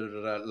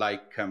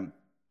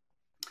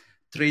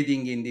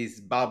trading in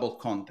this bubble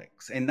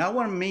context. And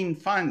our main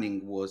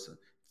finding was,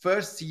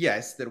 first,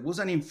 yes, there was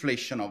an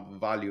inflation of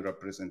value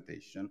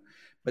representation.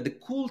 But the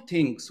cool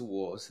thing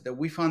was that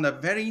we found a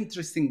very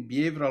interesting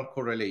behavioral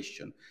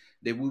correlation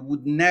that we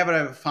would never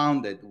have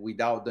found it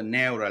without the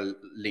neural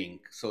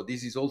link. So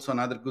this is also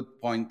another good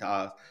point.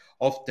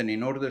 Often,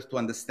 in order to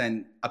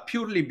understand a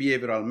purely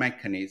behavioral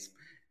mechanism,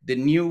 the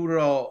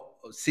neural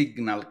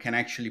signal can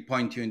actually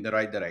point you in the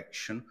right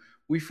direction.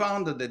 We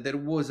found that there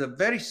was a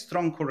very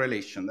strong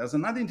correlation. There's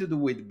nothing to do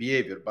with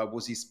behavior, but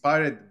was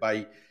inspired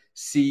by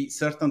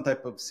certain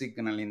type of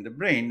signal in the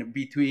brain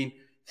between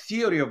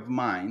theory of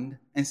mind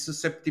and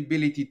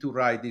susceptibility to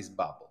ride this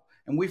bubble.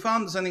 And we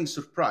found something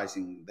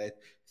surprising, that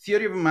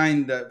theory of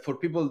mind, for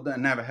people that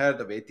never heard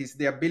of it, is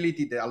the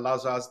ability that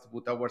allows us to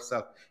put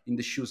ourselves in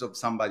the shoes of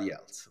somebody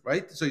else,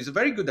 right? So it's a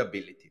very good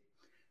ability.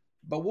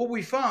 But what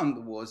we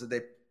found was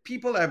that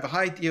people have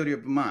high theory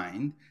of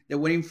mind that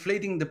were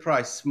inflating the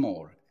price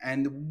more.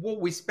 And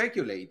what we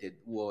speculated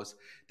was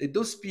that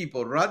those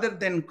people, rather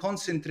than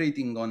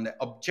concentrating on the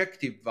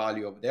objective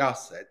value of the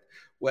asset,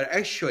 were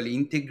actually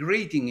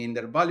integrating in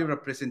their value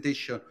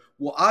representation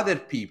what other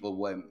people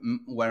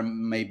were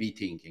maybe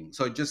thinking.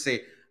 So just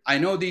say, I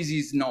know this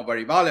is not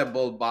very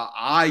valuable, but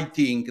I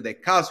think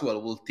that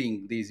Caswell will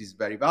think this is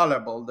very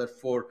valuable.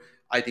 Therefore,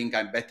 I think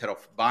I'm better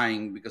off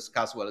buying because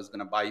Caswell is going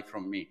to buy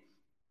from me.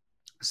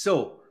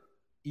 So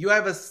you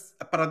have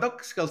a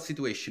paradoxical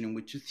situation in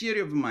which theory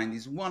of mind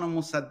is one of the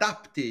most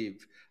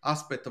adaptive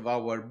aspect of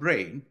our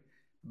brain,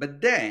 but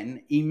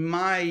then it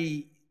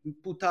might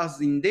put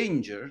us in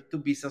danger to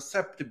be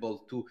susceptible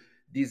to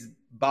this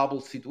bubble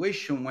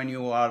situation when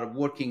you are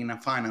working in a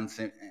finance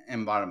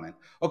environment.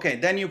 Okay,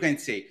 then you can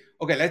say,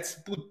 okay, let's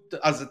put,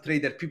 as a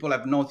trader, people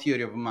have no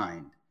theory of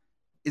mind.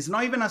 It's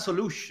not even a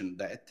solution,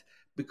 that,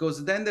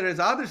 because then there is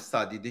other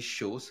study that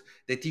shows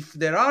that if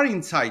there are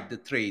inside the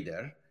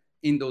trader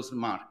in those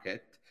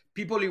markets,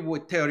 people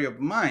with theory of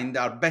mind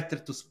are better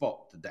to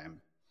spot them.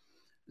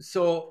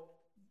 So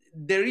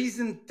there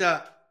isn't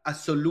a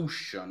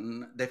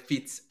solution that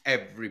fits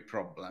every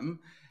problem,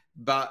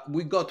 but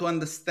we got to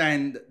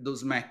understand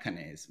those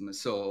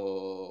mechanisms.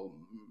 So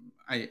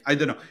I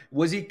don't know.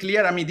 Was it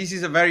clear? I mean, this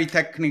is a very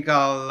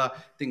technical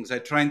thing.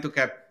 I'm trying to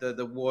keep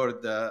the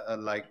word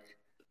like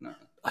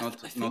not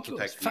too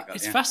technical.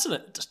 It's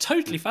fascinating. It's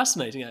totally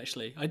fascinating,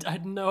 actually. I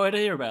had no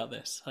idea about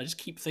this. I just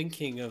keep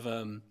thinking of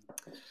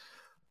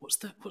what's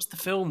the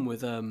film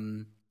with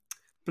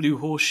Blue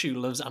Horseshoe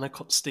loves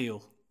Anacott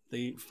Steele,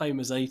 the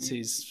famous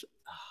 80s.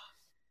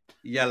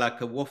 Yeah, like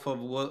a Wolf of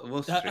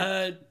Wall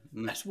Street.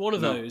 That's one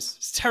of those.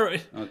 It's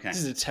terrible. Okay. This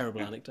is a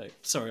terrible anecdote.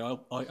 Sorry,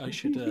 I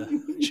should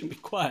be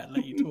quiet and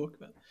let you talk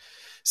about it.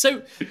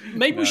 So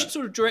maybe we should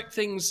sort of direct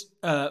things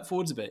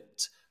forwards a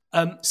bit.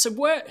 So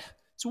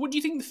what do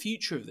you think the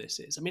future of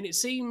this is? I mean, it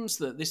seems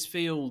that this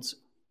field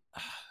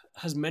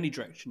has many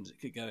directions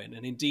it could go in,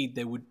 and indeed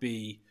there would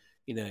be,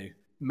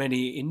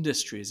 many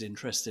industries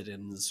interested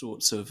in the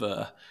sorts of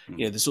the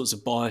sorts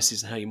of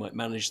biases and how you might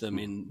manage them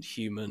in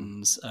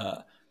humans.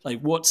 Like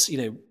what's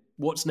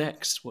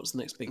next? What's the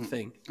next big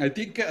thing? I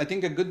think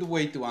a good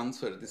way to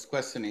answer this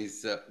question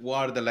is what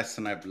are the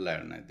lessons I've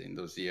learned in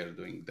those years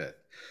doing that.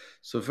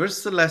 So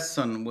first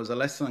lesson was a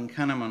lesson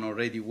Kahneman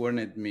already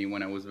warned me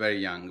when I was very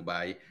young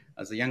by,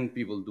 as young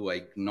people do, I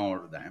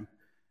ignore them,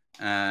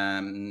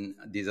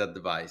 this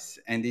advice.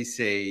 And he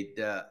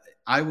said,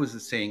 I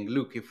was saying,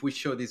 look, if we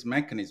show this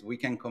mechanism, we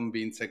can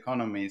convince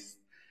economists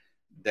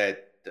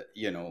that,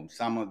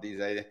 some of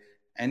these ideas.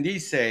 And he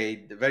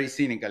said very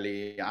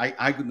cynically,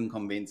 I couldn't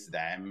convince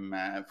them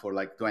for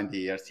like 20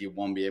 years, you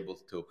won't be able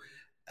to.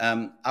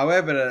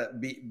 However,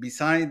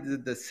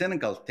 besides the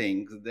cynical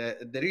things,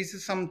 there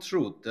is some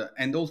truth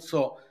and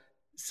also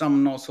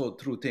some not so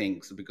true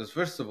things. Because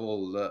first of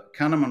all,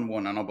 Kahneman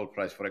won a Nobel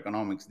Prize for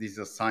economics. This is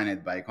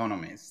assigned by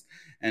economists.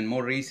 And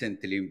more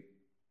recently,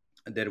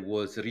 there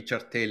was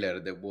Richard Taylor,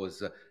 that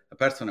was a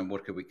person who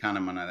worked with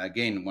Kahneman and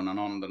again won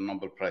the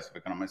Nobel Prize for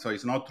economics. So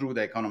it's not true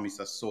that economists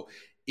are so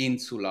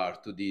insular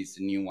to this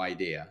new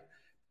idea.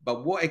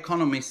 But what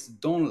economists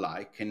don't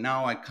like, and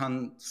now I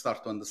can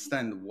start to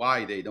understand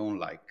why they don't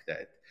like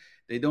that.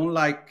 They don't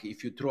like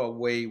if you throw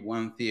away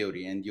one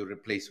theory and you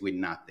replace with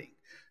nothing.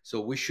 So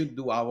we should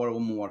do our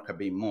homework a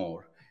bit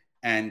more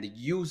and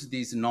use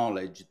this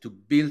knowledge to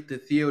build a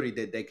theory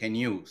that they can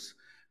use.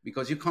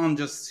 Because you can't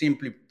just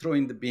simply throw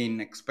in the bin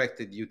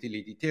expected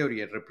utility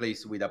theory and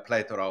replace with a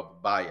plethora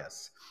of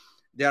bias.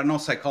 They are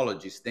not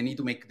psychologists. They need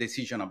to make a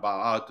decision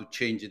about how to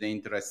change the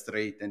interest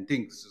rate and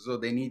things. So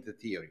they need a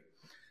theory.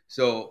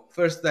 So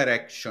first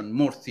direction,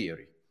 more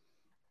theory.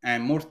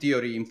 And more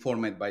theory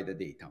informed by the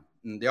data.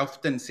 And they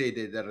often say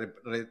that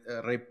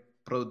the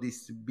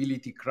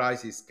reproducibility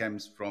crisis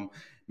comes from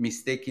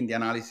mistaking the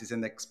analysis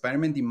and the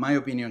experiment. In my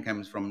opinion,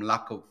 comes from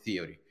lack of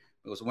theory.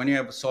 Because when you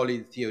have a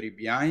solid theory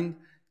behind,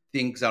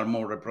 things are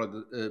more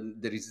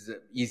there is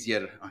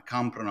easier, I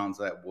can't pronounce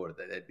that word,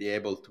 that be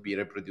able to be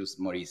reproduced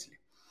more easily.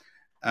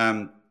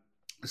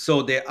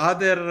 So the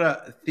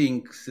other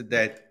things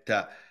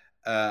that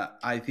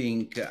I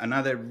think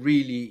another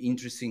really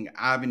interesting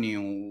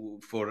avenue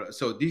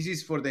so this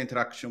is for the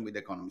interaction with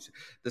economists.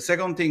 The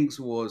second thing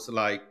was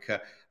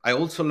I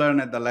also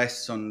learned the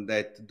lesson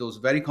that those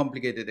very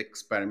complicated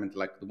experiments,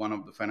 like the one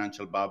of the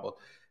financial bubble,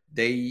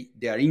 they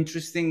are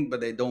interesting,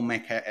 but they don't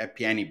make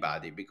happy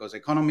anybody, because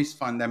economists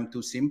find them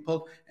too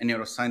simple and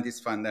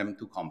neuroscientists find them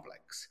too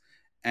complex.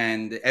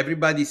 And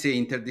everybody say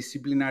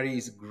interdisciplinary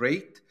is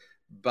great,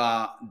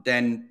 but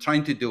then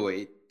trying to do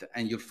it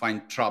and you'll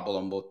find trouble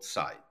on both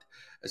sides.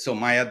 So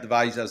my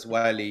advice as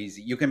well is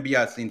you can be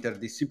as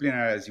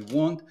interdisciplinary as you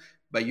want,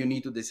 but you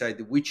need to decide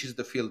which is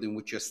the field in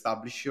which you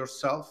establish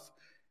yourself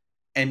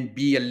and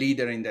be a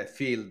leader in that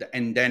field,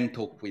 and then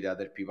talk with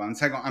other people. And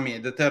second, I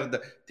mean, the third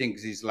thing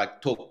is like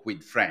talk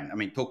with friends. I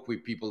mean, talk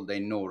with people they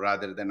know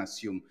rather than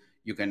assume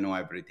you can know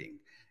everything.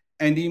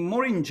 And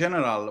more in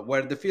general,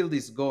 where the field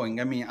is going,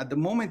 I mean, at the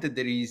moment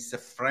there is a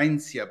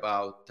frenzy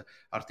about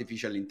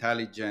artificial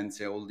intelligence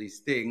and all these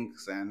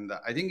things, and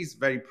I think it's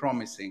very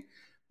promising.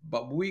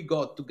 But we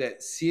got to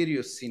get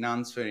serious in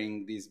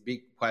answering this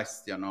big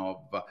question of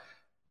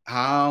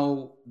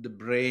how the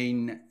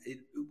brain,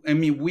 I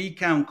mean, we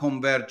can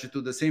converge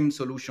to the same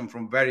solution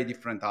from very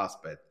different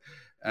aspects.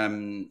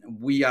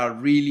 We are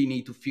really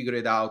need to figure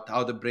it out,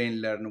 how the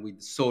brain learn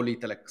with so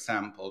little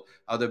example,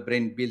 how the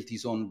brain built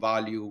its own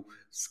value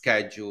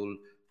schedule.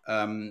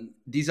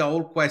 These are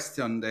all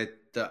questions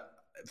that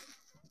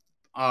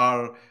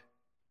are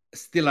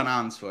still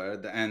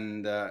unanswered,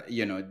 and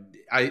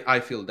I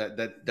feel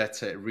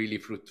that's a really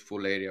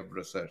fruitful area of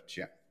research.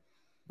 Yeah.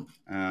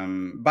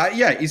 But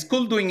yeah, it's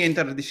cool doing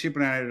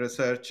interdisciplinary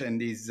research,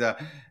 and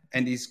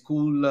it's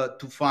cool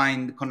to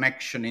find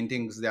connection in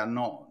things that are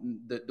not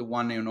the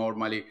one you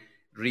normally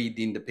read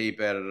in the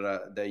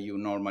paper that you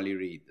normally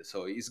read.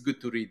 So it's good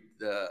to read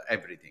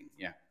everything.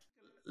 Yeah.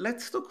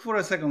 Let's talk for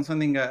a second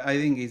something I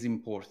think is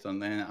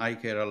important and I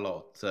care a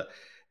lot.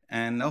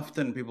 And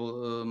often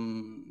people,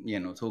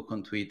 talk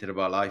on Twitter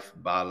about life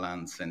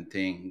balance and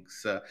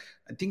things.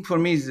 I think for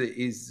me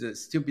is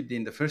stupid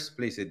in the first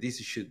place that this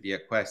should be a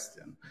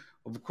question.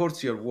 Of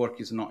course, your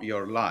work is not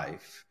your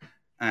life,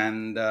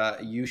 and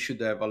you should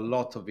have a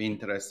lot of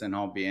interest and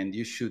hobby, and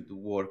you should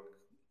work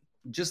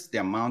just the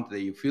amount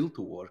that you feel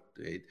to work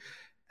to it.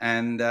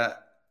 And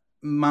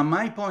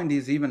my point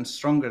is even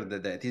stronger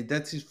than that.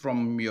 That is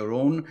from your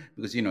own,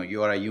 because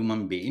you are a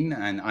human being,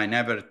 and I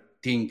never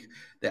think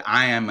that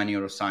I am a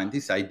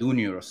neuroscientist. I do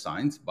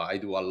neuroscience, but I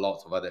do a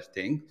lot of other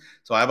things.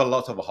 So I have a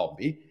lot of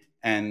hobby,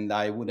 and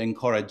I would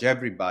encourage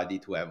everybody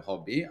to have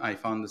hobby. I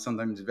found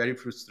sometimes very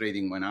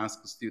frustrating when I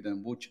ask a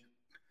student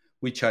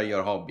which are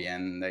your hobby,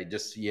 and I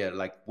just hear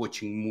like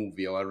watching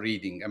movie or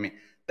reading. I mean,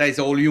 that is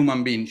all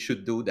human beings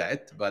should do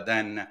that, but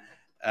then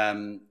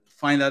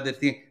find other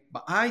things.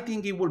 But I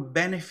think it will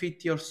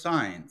benefit your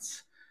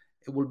science.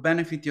 It will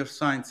benefit your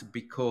science,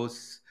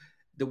 because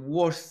the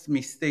worst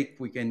mistake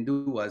we can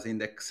do, as in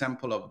the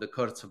example of the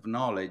curse of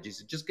knowledge, is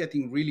just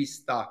getting really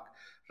stuck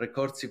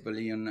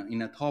recursively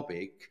in a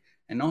topic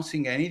and not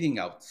seeing anything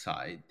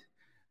outside.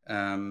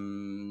 Now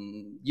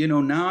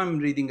I'm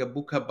reading a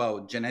book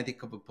about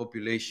genetic of a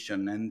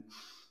population, and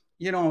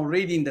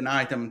reading the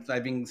night, I'm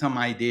having some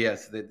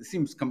ideas that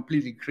seems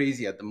completely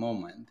crazy at the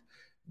moment.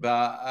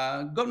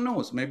 But God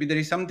knows, maybe there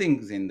is some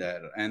things in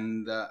there.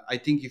 And I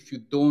think if you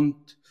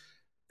don't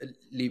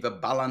live a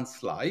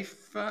balanced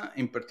life,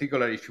 in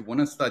particular, if you want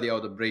to study how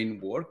the brain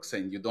works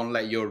and you don't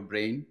let your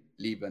brain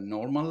live a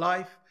normal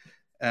life,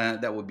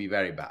 that would be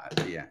very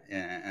bad. Yeah.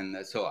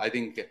 And so I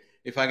think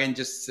if I can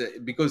just,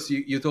 because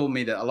you told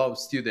me that a lot of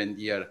students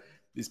hear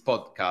this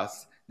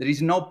podcast, there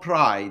is no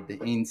pride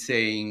in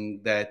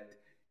saying that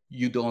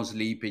you don't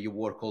sleep and you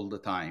work all the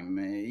time.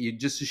 It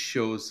just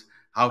shows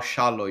how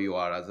shallow you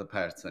are as a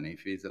person,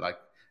 if it's like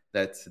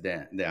that's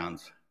the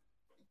answer.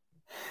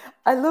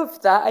 I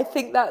love that. I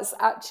think that's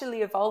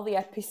actually, of all the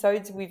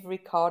episodes we've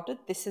recorded,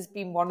 this has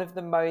been one of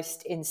the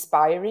most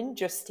inspiring,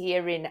 just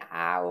hearing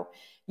how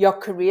your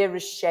career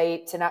is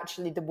shaped, and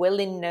actually the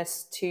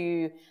willingness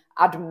to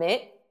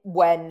admit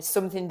when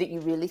something that you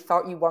really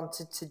thought you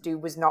wanted to do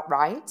was not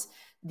right,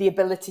 the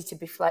ability to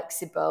be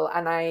flexible.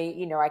 And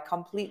I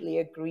completely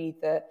agree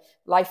that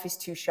life is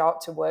too short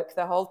to work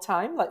the whole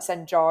time. Let's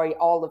enjoy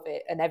all of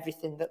it and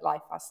everything that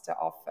life has to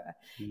offer.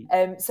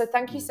 So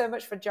thank you so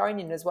much for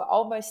joining us. We're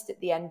almost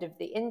at the end of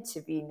the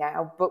interview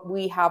now, but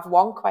we have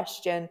one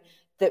question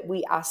that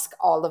we ask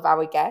all of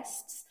our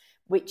guests,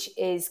 which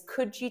is,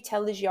 could you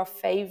tell us your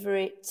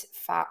favorite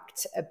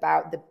fact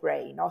about the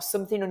brain, or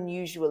something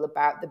unusual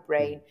about the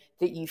brain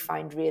that you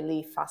find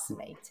really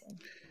fascinating?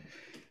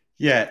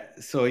 Yeah,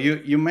 so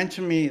you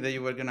mentioned me that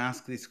you were going to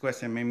ask this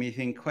question, made me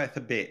think quite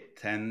a bit,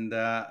 and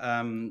there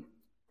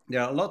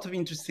are a lot of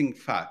interesting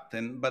facts.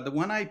 But the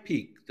one I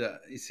picked,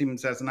 it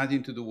seems has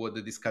nothing to do with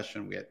the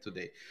discussion we had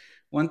today.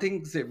 One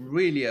thing that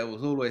really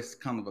was always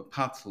kind of a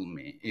puzzle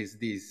me is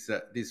this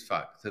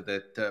fact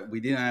that we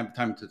didn't have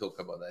time to talk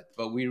about that,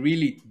 but we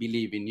really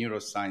believe in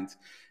neuroscience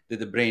that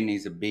the brain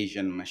is a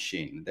Bayesian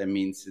machine. That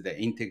means they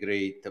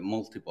integrate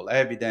multiple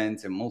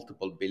evidence and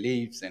multiple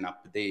beliefs and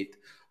update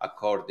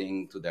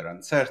according to their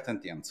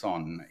uncertainty and so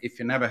on. If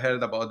you never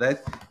heard about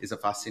that, it's a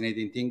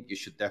fascinating thing. You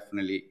should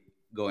definitely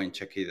go and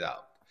check it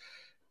out.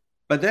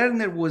 But then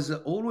there was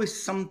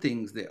always some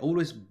things that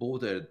always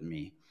bothered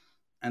me.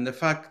 and the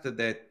fact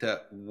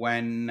that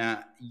when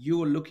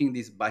you're looking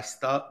this by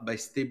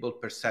stable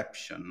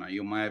perception,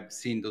 you might have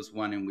seen those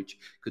one in which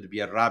could be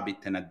a rabbit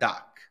and a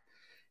duck.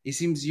 It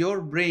seems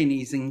your brain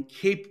is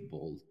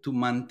incapable to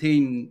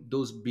maintain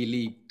those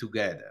beliefs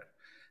together.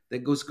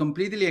 That goes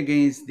completely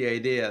against the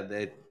idea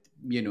that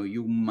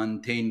you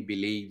maintain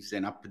beliefs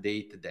and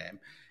update them.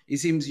 It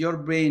seems your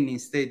brain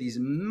instead is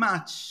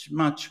much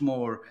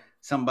more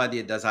somebody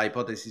that does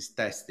hypothesis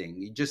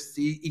testing.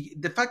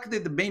 The fact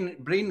that the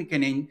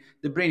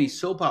brain is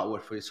so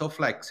powerful, so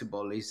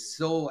flexible, is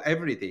so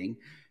everything,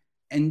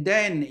 and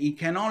then it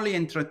can only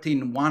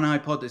entertain one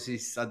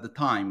hypothesis at the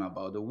time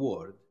about the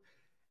world.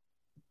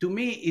 To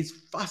me, it's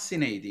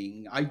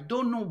fascinating. I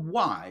don't know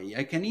why.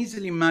 I can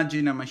easily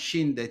imagine a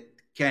machine that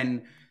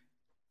can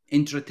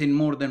entertain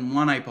more than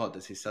one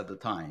hypothesis at a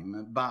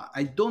time, but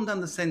I don't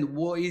understand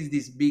what is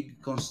this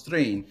big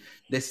constraint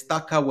that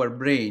stuck our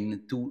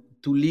brain to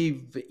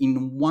live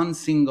in one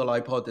single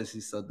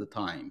hypothesis at the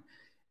time.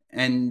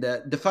 And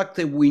the fact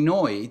that we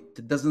know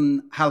it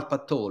doesn't help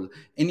at all.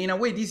 And in a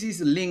way, this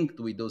is linked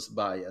with those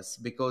bias,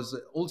 because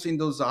also in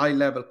those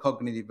high-level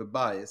cognitive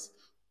bias,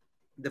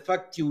 the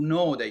fact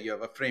that you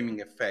have a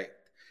framing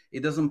effect,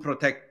 it doesn't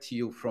protect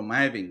you from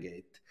having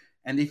it.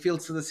 And it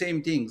feels the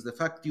same things. The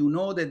fact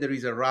that there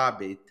is a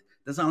rabbit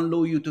doesn't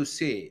allow you to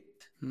see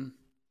it.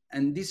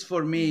 And this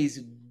for me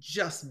is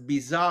just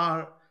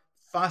bizarre,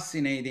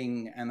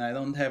 fascinating, and I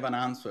don't have an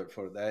answer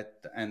for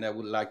that. And I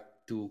would like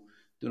to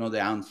know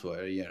the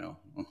answer,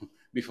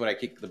 before I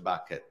kick the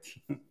bucket.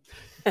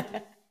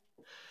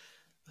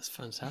 That's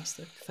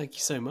fantastic. Thank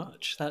you so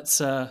much.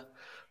 That's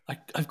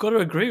I've got to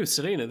agree with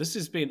Selena. This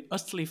has been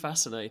utterly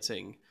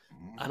fascinating,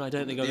 and I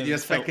don't think I've ever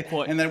felt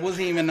quite. And there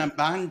wasn't even a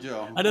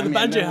banjo. I know the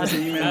banjo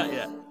hasn't even out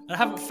yet. I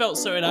haven't felt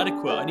so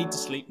inadequate. I need to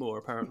sleep more,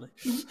 apparently.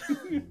 So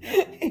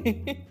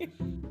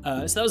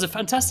that was a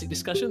fantastic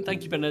discussion.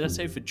 Thank you,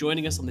 Benedetto, for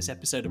joining us on this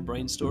episode of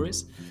Brain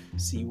Stories.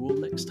 See you all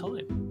next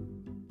time.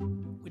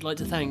 We'd like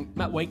to thank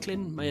Matt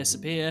Wakelin, Maya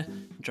Sapir,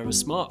 and Trevor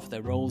Smart for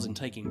their roles in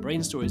taking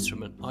Brain Stories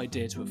from an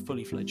idea to a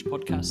fully fledged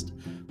podcast.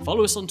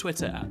 Follow us on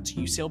Twitter at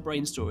UCL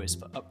Brain Stories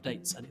for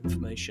updates and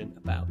information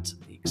about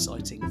the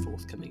exciting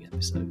forthcoming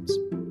episodes.